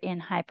career in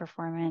high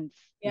performance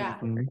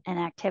and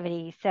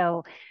activity.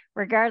 So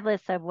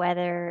regardless of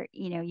whether,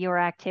 your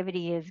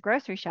activity is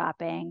grocery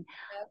shopping,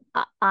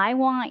 I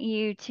want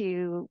you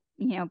to,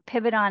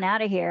 pivot on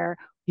out of here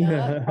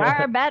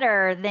far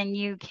better than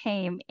you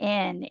came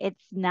in.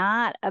 It's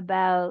not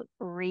about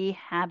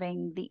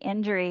rehabbing the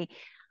injury.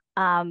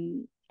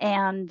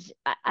 And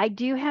I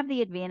do have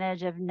the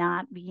advantage of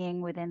not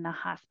being within the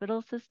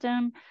hospital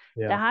system.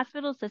 Yeah. The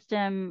hospital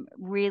system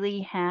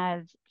really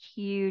has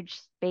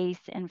huge space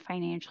and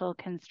financial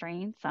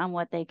constraints on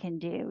what they can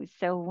do.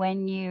 So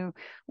when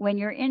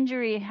your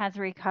injury has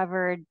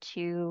recovered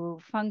to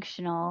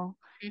functional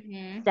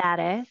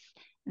status,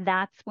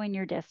 that's when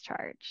you're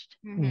discharged.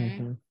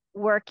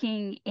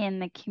 Working in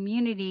the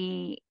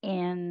community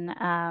in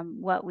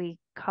what we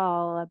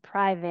call a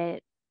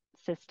private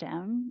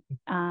system,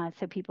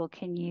 so people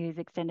can use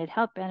extended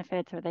health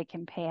benefits or they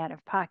can pay out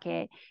of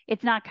pocket.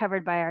 It's not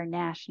covered by our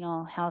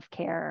national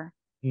healthcare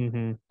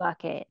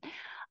bucket.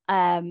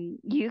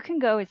 You can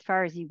go as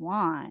far as you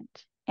want,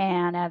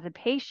 and as a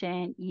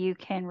patient, you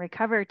can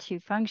recover to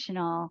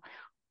functional,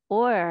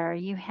 or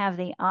you have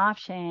the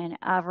option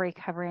of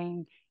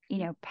recovering,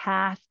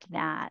 past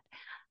that.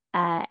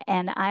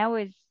 And I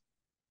always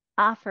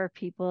offer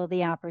people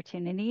the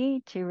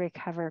opportunity to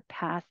recover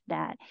past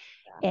that.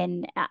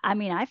 And I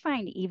mean, I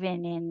find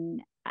even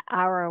in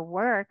our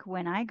work,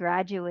 when I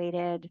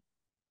graduated,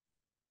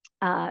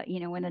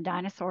 when the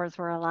dinosaurs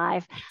were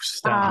alive,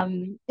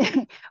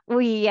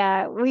 we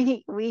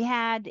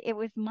had, it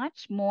was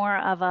much more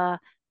of a,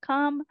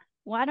 come,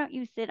 why don't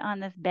you sit on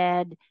this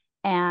bed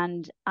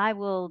and I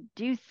will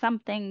do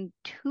something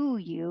to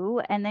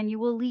you, and then you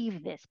will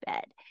leave this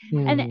bed.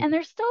 And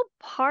there's still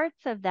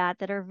parts of that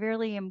are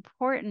really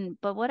important.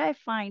 But what I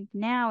find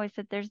now is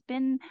that there's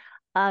been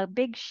a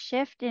big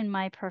shift in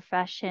my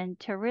profession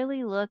to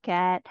really look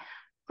at,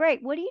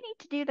 great, what do you need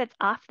to do that's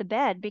off the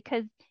bed?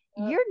 Because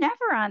you're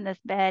never on this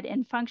bed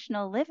in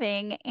functional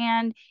living,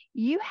 and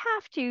you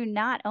have to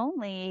not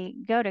only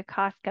go to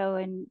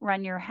Costco and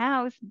run your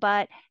house,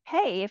 but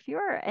hey, if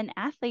you're an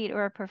athlete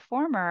or a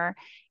performer,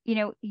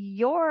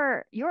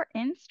 your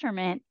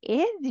instrument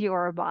is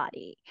your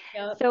body.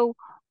 So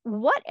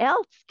what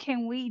else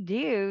can we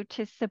do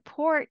to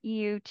support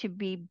you to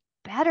be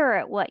better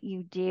at what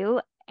you do,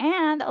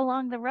 and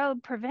along the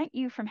road prevent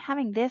you from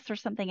having this or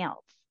something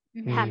else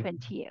happen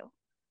to you?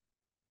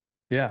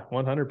 Yeah,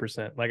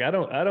 100%. Like I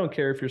don't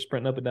care if you're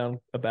sprinting up and down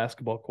a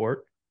basketball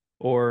court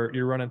or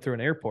you're running through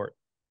an airport.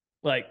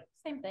 Like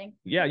same thing.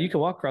 Yeah, you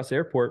can walk across the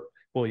airport.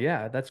 Well,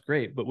 yeah, that's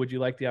great. But would you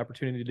like the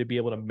opportunity to be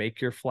able to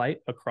make your flight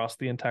across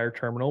the entire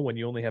terminal when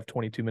you only have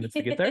 22 minutes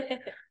to get there?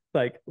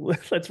 like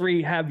let's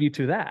rehab you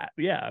to that.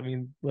 Yeah, I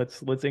mean,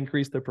 let's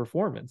increase the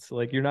performance.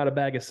 Like, you're not a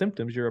bag of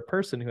symptoms, you're a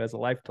person who has a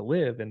life to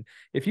live, and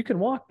if you can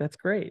walk, that's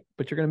great,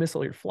 but you're going to miss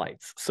all your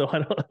flights. So I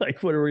don't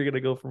like, what are we going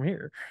to go from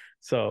here?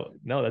 So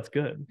no, that's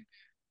good.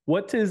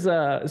 What is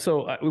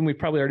when we've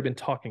probably already been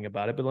talking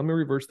about it, but let me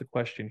reverse the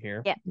question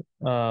here. Yeah.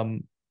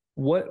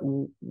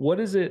 What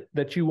is it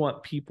that you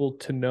want people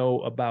to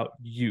know about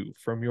you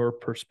from your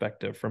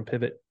perspective, from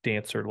Pivot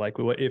Dancer? Like,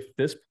 if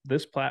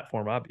this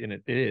platform, and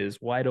it is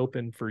wide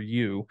open for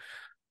you,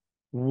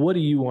 what do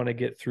you want to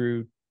get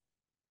through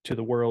to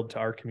the world, to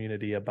our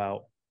community,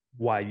 about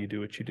why you do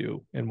what you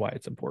do and why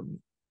it's important?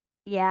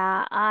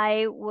 Yeah,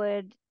 I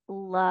would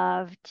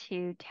love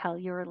to tell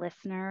your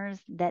listeners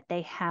that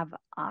they have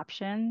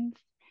options,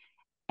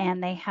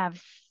 and they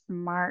have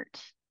smart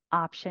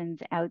options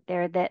out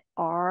there that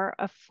are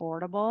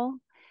affordable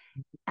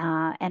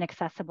and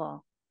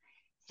accessible.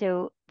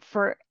 So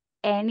for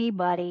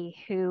anybody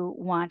who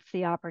wants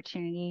the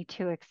opportunity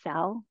to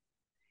excel,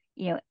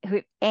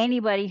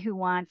 anybody who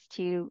wants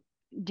to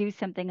do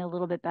something a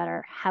little bit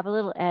better, have a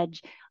little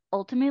edge,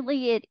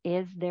 ultimately it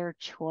is their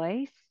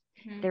choice.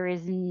 Mm-hmm. There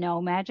is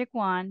no magic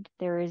wand.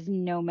 There is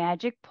no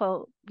magic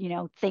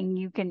thing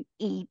you can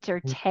eat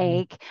or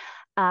take.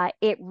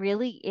 It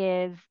really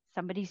is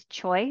somebody's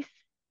choice,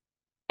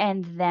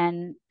 and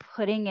then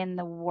putting in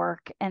the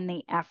work and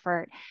the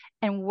effort.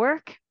 And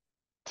work,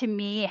 to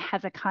me,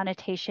 has a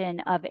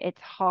connotation of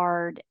it's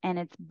hard and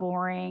it's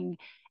boring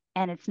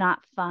and it's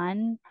not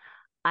fun.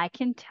 I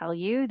can tell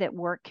you that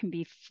work can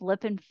be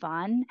flippin'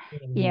 fun.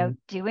 Mm-hmm.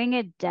 Doing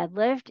a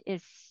deadlift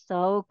is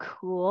so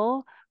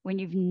cool when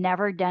you've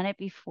never done it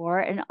before,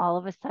 and all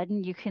of a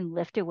sudden you can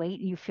lift a weight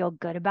and you feel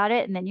good about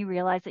it, and then you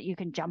realize that you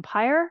can jump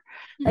higher.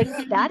 Like,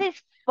 that is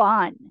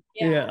fun.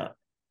 Yeah.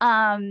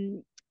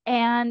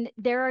 And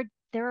there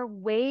are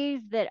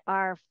ways that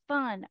are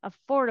fun,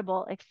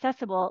 affordable,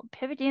 accessible.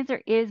 Pivot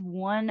Dancer is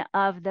one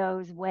of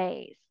those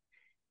ways.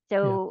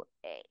 So,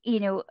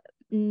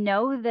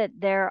 know that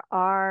there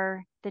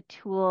are the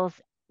tools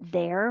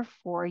there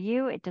for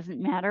you. It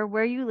doesn't matter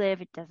where you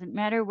live. It doesn't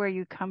matter where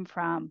you come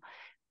from.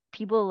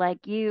 People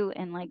like you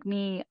and like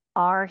me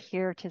are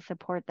here to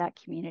support that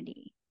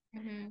community.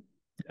 Mm-hmm.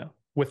 Yeah,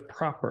 with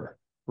proper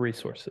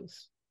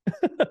resources.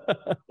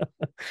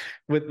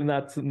 With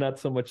not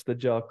so much the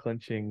jaw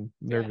clenching,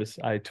 nervous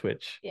eye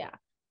twitch. Yeah.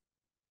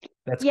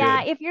 That's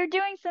good. If you're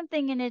doing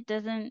something and it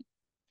doesn't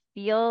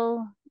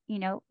feel,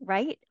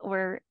 right,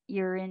 or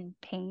you're in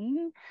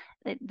pain,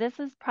 this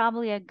is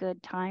probably a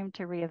good time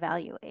to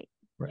reevaluate.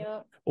 Right.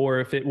 Yep. Or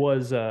if it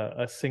was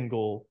a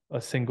single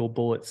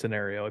bullet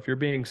scenario, if you're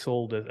being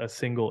sold a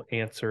single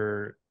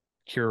answer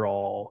cure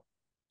all,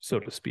 so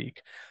to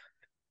speak,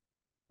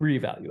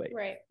 reevaluate.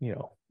 Right.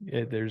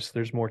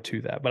 There's more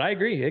to that, but I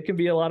agree, it can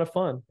be a lot of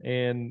fun.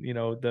 And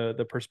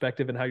the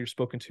perspective and how you're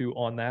spoken to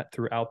on that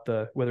throughout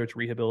whether it's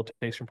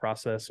rehabilitation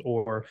process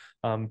or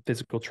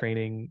physical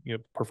training,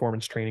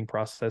 performance training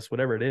process,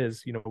 whatever it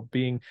is,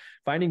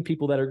 finding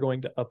people that are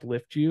going to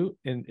uplift you.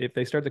 And if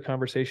they start the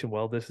conversation,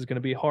 well, this is going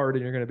to be hard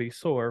and you're going to be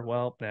sore,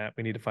 well,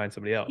 we need to find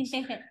somebody else.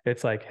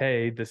 It's like,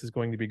 hey, this is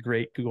going to be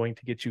great, going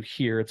to get you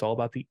here. It's all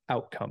about the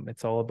outcome.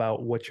 It's all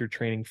about what you're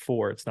training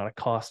for. It's not a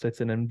cost, it's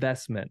an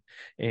investment.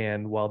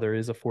 And while there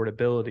is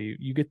affordability,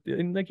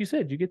 and like you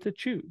said, you get to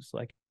choose,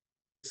 like,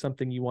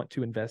 something you want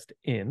to invest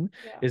in.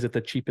 Yeah. Is it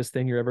the cheapest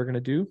thing you're ever going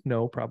to do?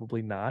 No,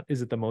 probably not.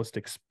 Is it the most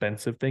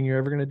expensive thing you're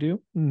ever going to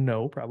do?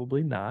 No,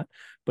 probably not.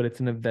 But it's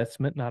an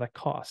investment, not a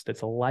cost.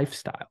 It's a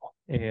lifestyle.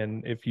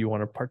 And if you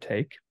want to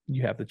partake,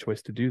 you have the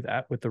choice to do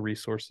that with the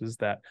resources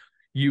that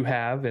you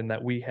have and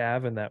that we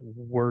have and that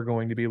we're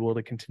going to be able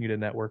to continue to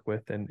network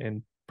with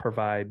and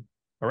provide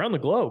around the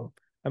globe.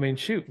 I mean,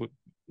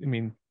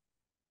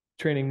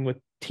 training with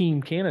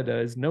Team Canada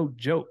is no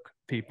joke,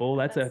 people.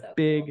 That's a so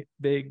big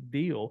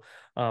deal.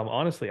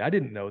 Honestly, I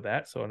didn't know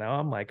that. So now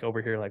I'm like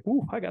over here like,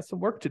 ooh, I got some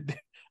work to do.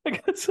 I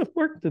got some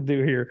work to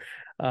do here.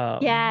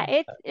 Yeah,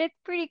 it's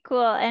pretty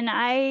cool. And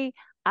I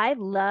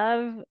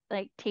love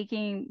like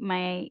taking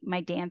my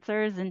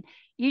dancers, and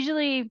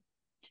usually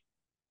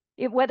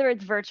whether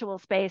it's virtual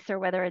space or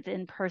whether it's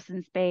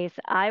in-person space,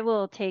 I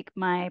will take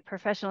my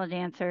professional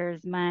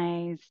dancers,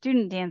 my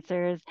student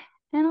dancers,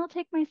 and I'll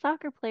take my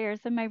soccer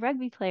players and my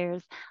rugby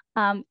players,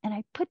 and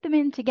I put them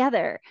in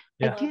together.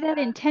 Yeah. I do that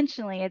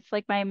intentionally. It's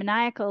like my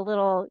maniacal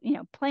little,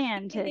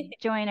 plan to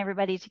join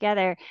everybody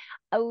together.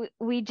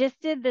 We just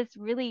did this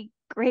really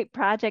great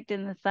project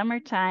in the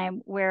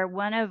summertime where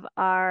one of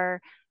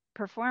our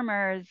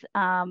performers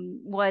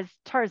was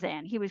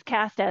Tarzan. He was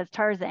cast as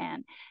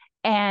Tarzan.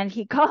 And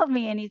he called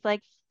me and he's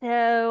like,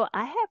 so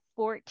I have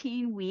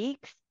 14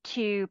 weeks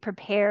to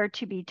prepare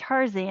to be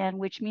Tarzan,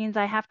 which means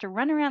I have to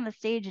run around the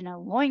stage in a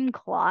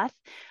loincloth,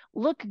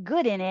 look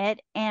good in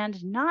it,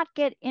 and not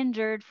get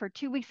injured for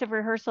 2 weeks of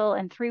rehearsal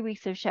and 3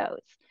 weeks of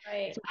shows.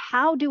 Right. So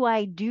how do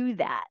I do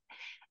that?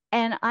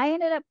 And I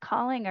ended up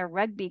calling a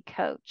rugby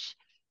coach,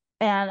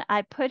 and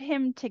I put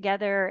him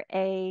together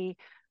a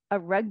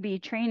rugby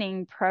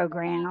training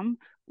program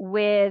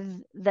with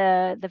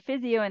the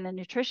physio and the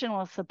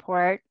nutritional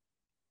support.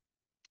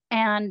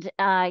 And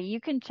you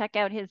can check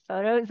out his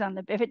photos on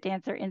the Pivot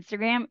Dancer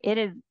Instagram. It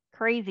is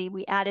crazy.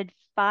 We added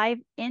 5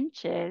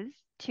 inches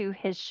to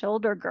his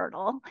shoulder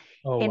girdle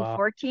in wow.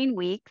 14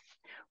 weeks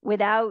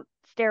without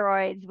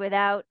steroids,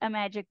 without a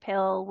magic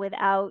pill,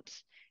 without,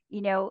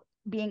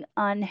 being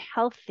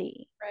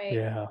unhealthy. Right.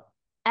 Yeah.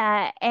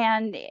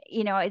 And,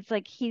 it's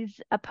like he's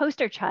a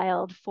poster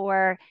child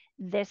for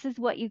this is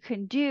what you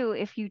can do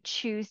if you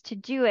choose to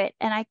do it.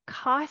 And I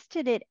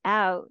costed it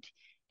out.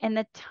 And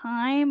the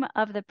time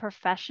of the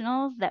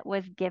professionals that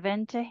was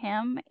given to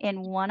him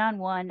in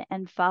one-on-one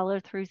and follow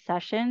through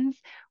sessions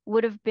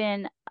would have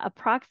been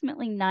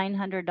approximately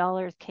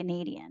 $900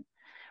 Canadian,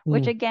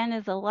 which again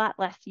is a lot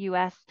less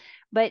US,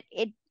 but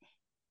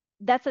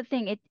that's the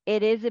thing.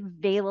 It is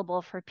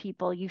available for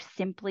people. You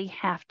simply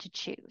have to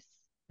choose.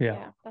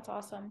 Yeah, that's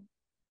awesome.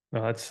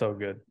 No, that's so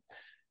good.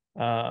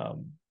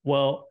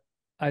 Well,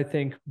 I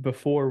think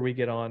before we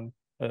get on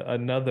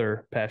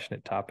another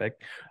passionate topic,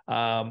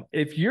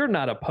 if you're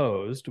not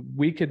opposed,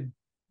 we could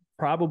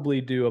probably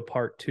do a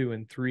part 2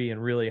 and 3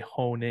 and really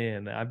hone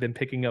in. I've been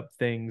picking up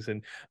things,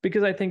 and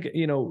because I think,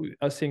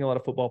 us seeing a lot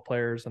of football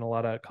players and a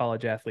lot of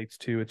college athletes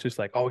too, it's just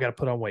like, oh, we got to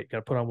put on weight,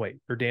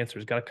 or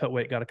dancers got to cut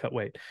weight.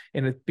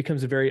 And it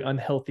becomes a very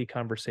unhealthy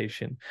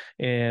conversation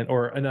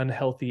or an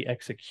unhealthy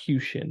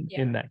execution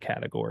in that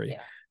category.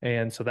 Yeah.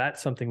 And so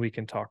that's something we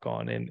can talk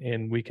on,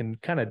 and we can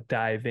kind of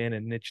dive in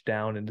and niche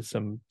down into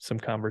some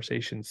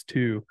conversations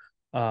too.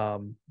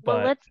 Well,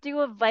 let's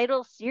do a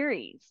vital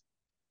series.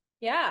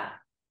 Yeah.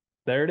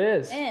 There it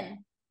is.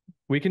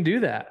 We can do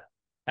that.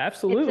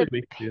 Absolutely.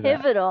 We can do that.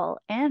 Pivotal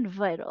and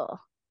vital.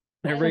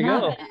 There we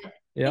go.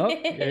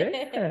 Yep.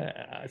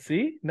 Yeah.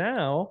 See,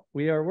 now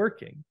we are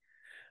working.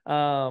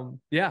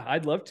 Yeah,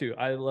 I'd love to.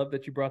 I love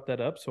that you brought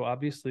that up. So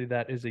obviously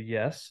that is a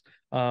yes.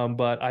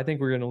 But I think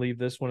we're going to leave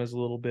this one as a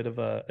little bit of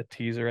a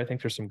teaser. I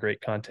think there's some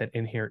great content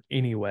in here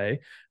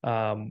anyway.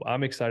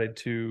 I'm excited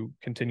to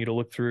continue to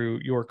look through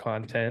your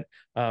content.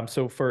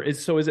 So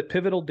is it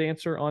Pivotal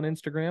Dancer on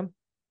Instagram?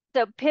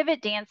 So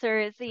Pivot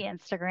Dancer is the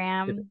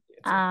Instagram.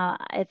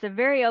 It's a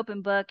very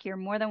open book. You're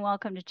more than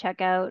welcome to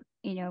check out,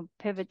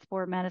 Pivot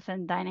Sport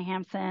Medicine, Dinah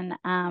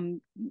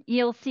Hampson.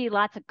 You'll see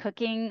lots of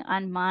cooking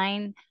on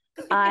mine.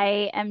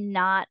 I am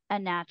not a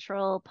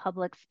natural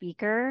public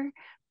speaker,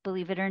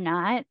 believe it or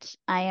not.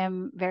 I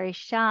am very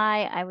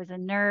shy. I was a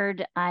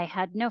nerd. I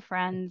had no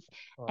friends.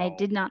 I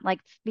did not like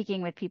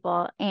speaking with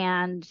people.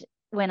 And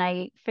when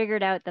I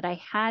figured out that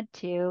I had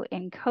to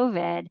in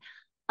COVID,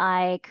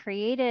 I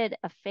created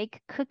a fake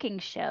cooking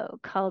show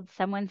called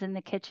Someone's in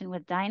the Kitchen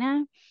with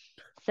Dinah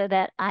so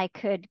that I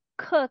could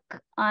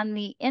cook on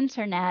the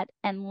internet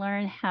and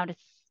learn how to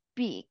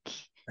speak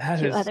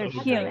to other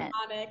humans.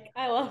 Iconic.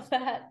 I love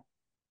that.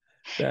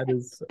 That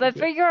is so but good.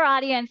 For your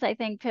audience, I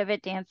think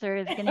Pivot Dancer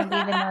is going to be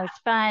the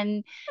most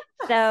fun.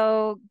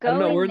 So go I don't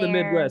know, we're in the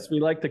Midwest. We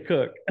like to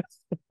cook.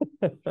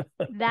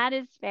 That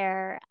is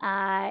fair.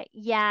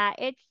 Yeah,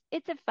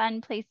 it's a fun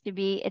place to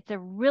be. It's a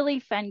really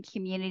fun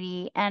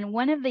community. And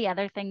one of the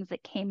other things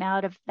that came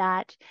out of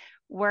that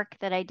work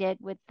that I did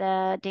with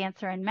the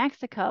dancer in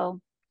Mexico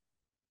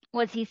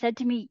was he said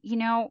to me,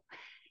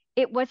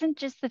 it wasn't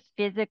just the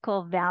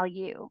physical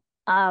value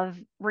of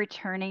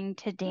returning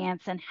to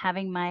dance and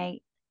having my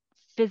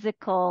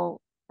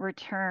physical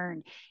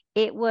return.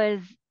 It was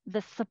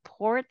the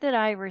support that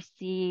I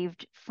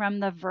received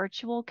from the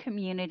virtual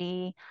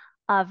community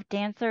of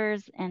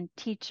dancers and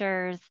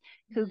teachers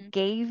who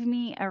gave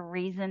me a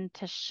reason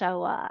to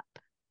show up.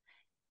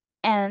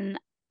 And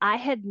I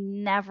had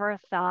never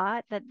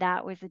thought that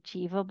that was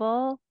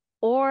achievable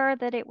or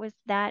that it was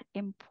that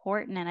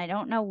important. And I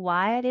don't know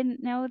why I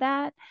didn't know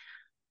that.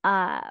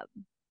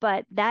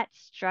 But that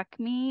struck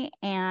me.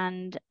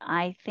 And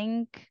I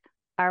think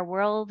our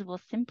world will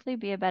simply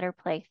be a better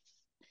place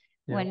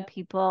when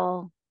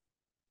people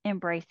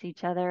embrace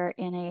each other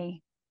in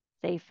a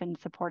safe and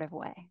supportive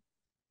way.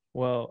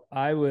 Well,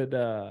 I would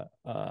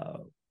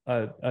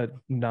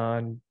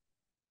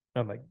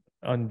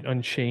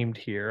unshamed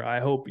here. I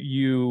hope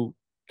you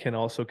can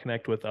also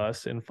connect with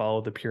us and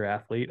follow the Pure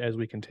Athlete as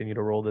we continue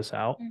to roll this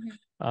out.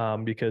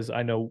 Because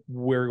I know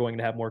we're going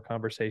to have more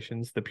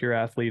conversations. The Pure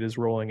Athlete is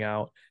rolling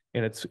out,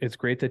 and it's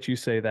great that you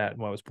say that.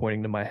 And I was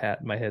pointing to my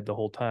head the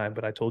whole time,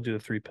 but I told you the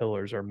 3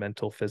 pillars are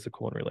mental,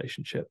 physical, and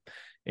relationship.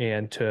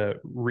 And to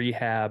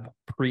prehab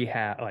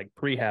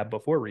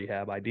before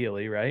rehab,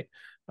 ideally, right?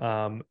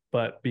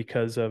 But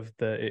because of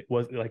it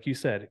was like you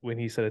said, when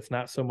he said it's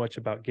not so much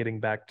about getting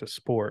back to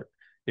sport,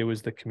 it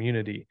was the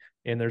community.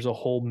 And there's a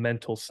whole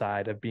mental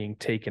side of being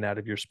taken out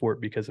of your sport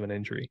because of an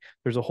injury.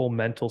 There's a whole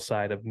mental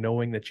side of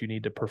knowing that you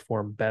need to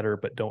perform better,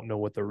 but don't know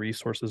what the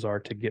resources are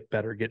to get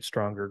better, get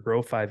stronger,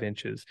 grow 5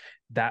 inches.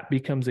 That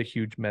becomes a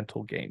huge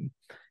mental game.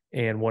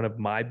 And one of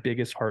my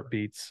biggest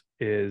heartbeats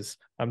is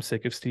I'm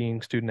sick of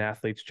seeing student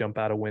athletes jump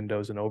out of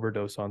windows and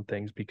overdose on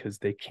things because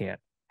they can't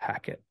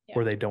hack it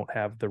or they don't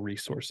have the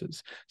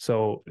resources.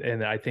 So,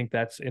 and I think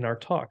that's in our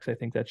talks. I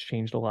think that's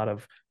changed a lot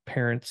of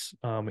parents,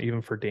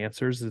 even for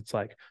dancers. It's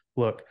like,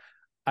 look,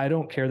 I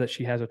don't care that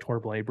she has a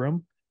torn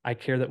labrum. I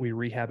care that we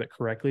rehab it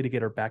correctly to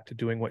get her back to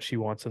doing what she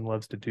wants and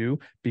loves to do,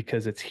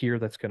 because it's here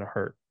that's going to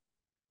hurt.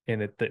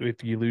 And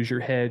if you lose your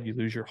head, you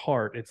lose your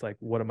heart. It's like,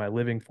 what am I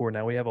living for?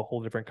 Now we have a whole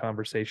different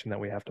conversation that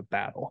we have to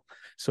battle.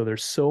 So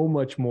there's so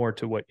much more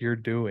to what you're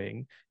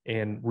doing,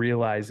 and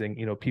realizing,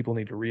 people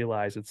need to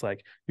realize it's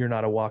like, you're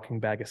not a walking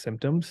bag of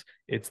symptoms.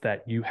 It's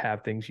that you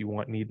have things you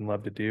want, need, and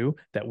love to do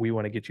that we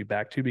want to get you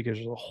back to, because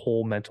there's a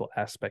whole mental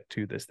aspect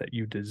to this that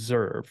you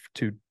deserve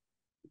to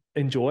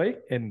enjoy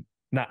and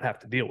not have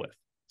to deal with.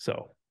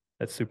 So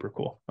that's super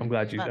cool. I'm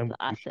glad you. That's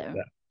awesome.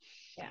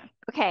 Yeah.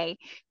 Okay.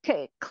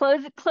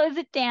 Close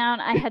it down.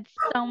 I had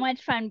so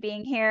much fun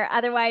being here.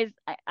 Otherwise,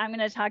 I'm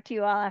going to talk to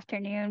you all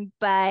afternoon,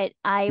 but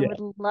I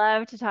would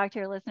love to talk to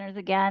your listeners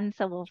again.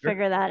 So we'll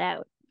figure that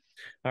out.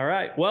 All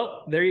right.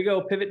 Well, there you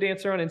go. Pivot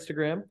Dancer on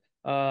Instagram.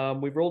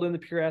 We've rolled in the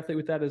Pure Athlete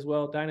with that as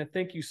well. Dinah,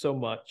 thank you so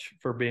much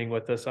for being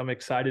with us. I'm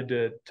excited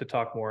to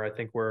talk more. I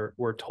think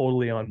we're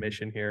totally on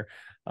mission here.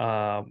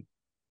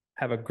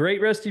 Have a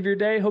great rest of your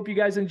day. Hope you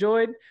guys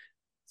enjoyed.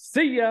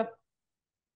 See ya.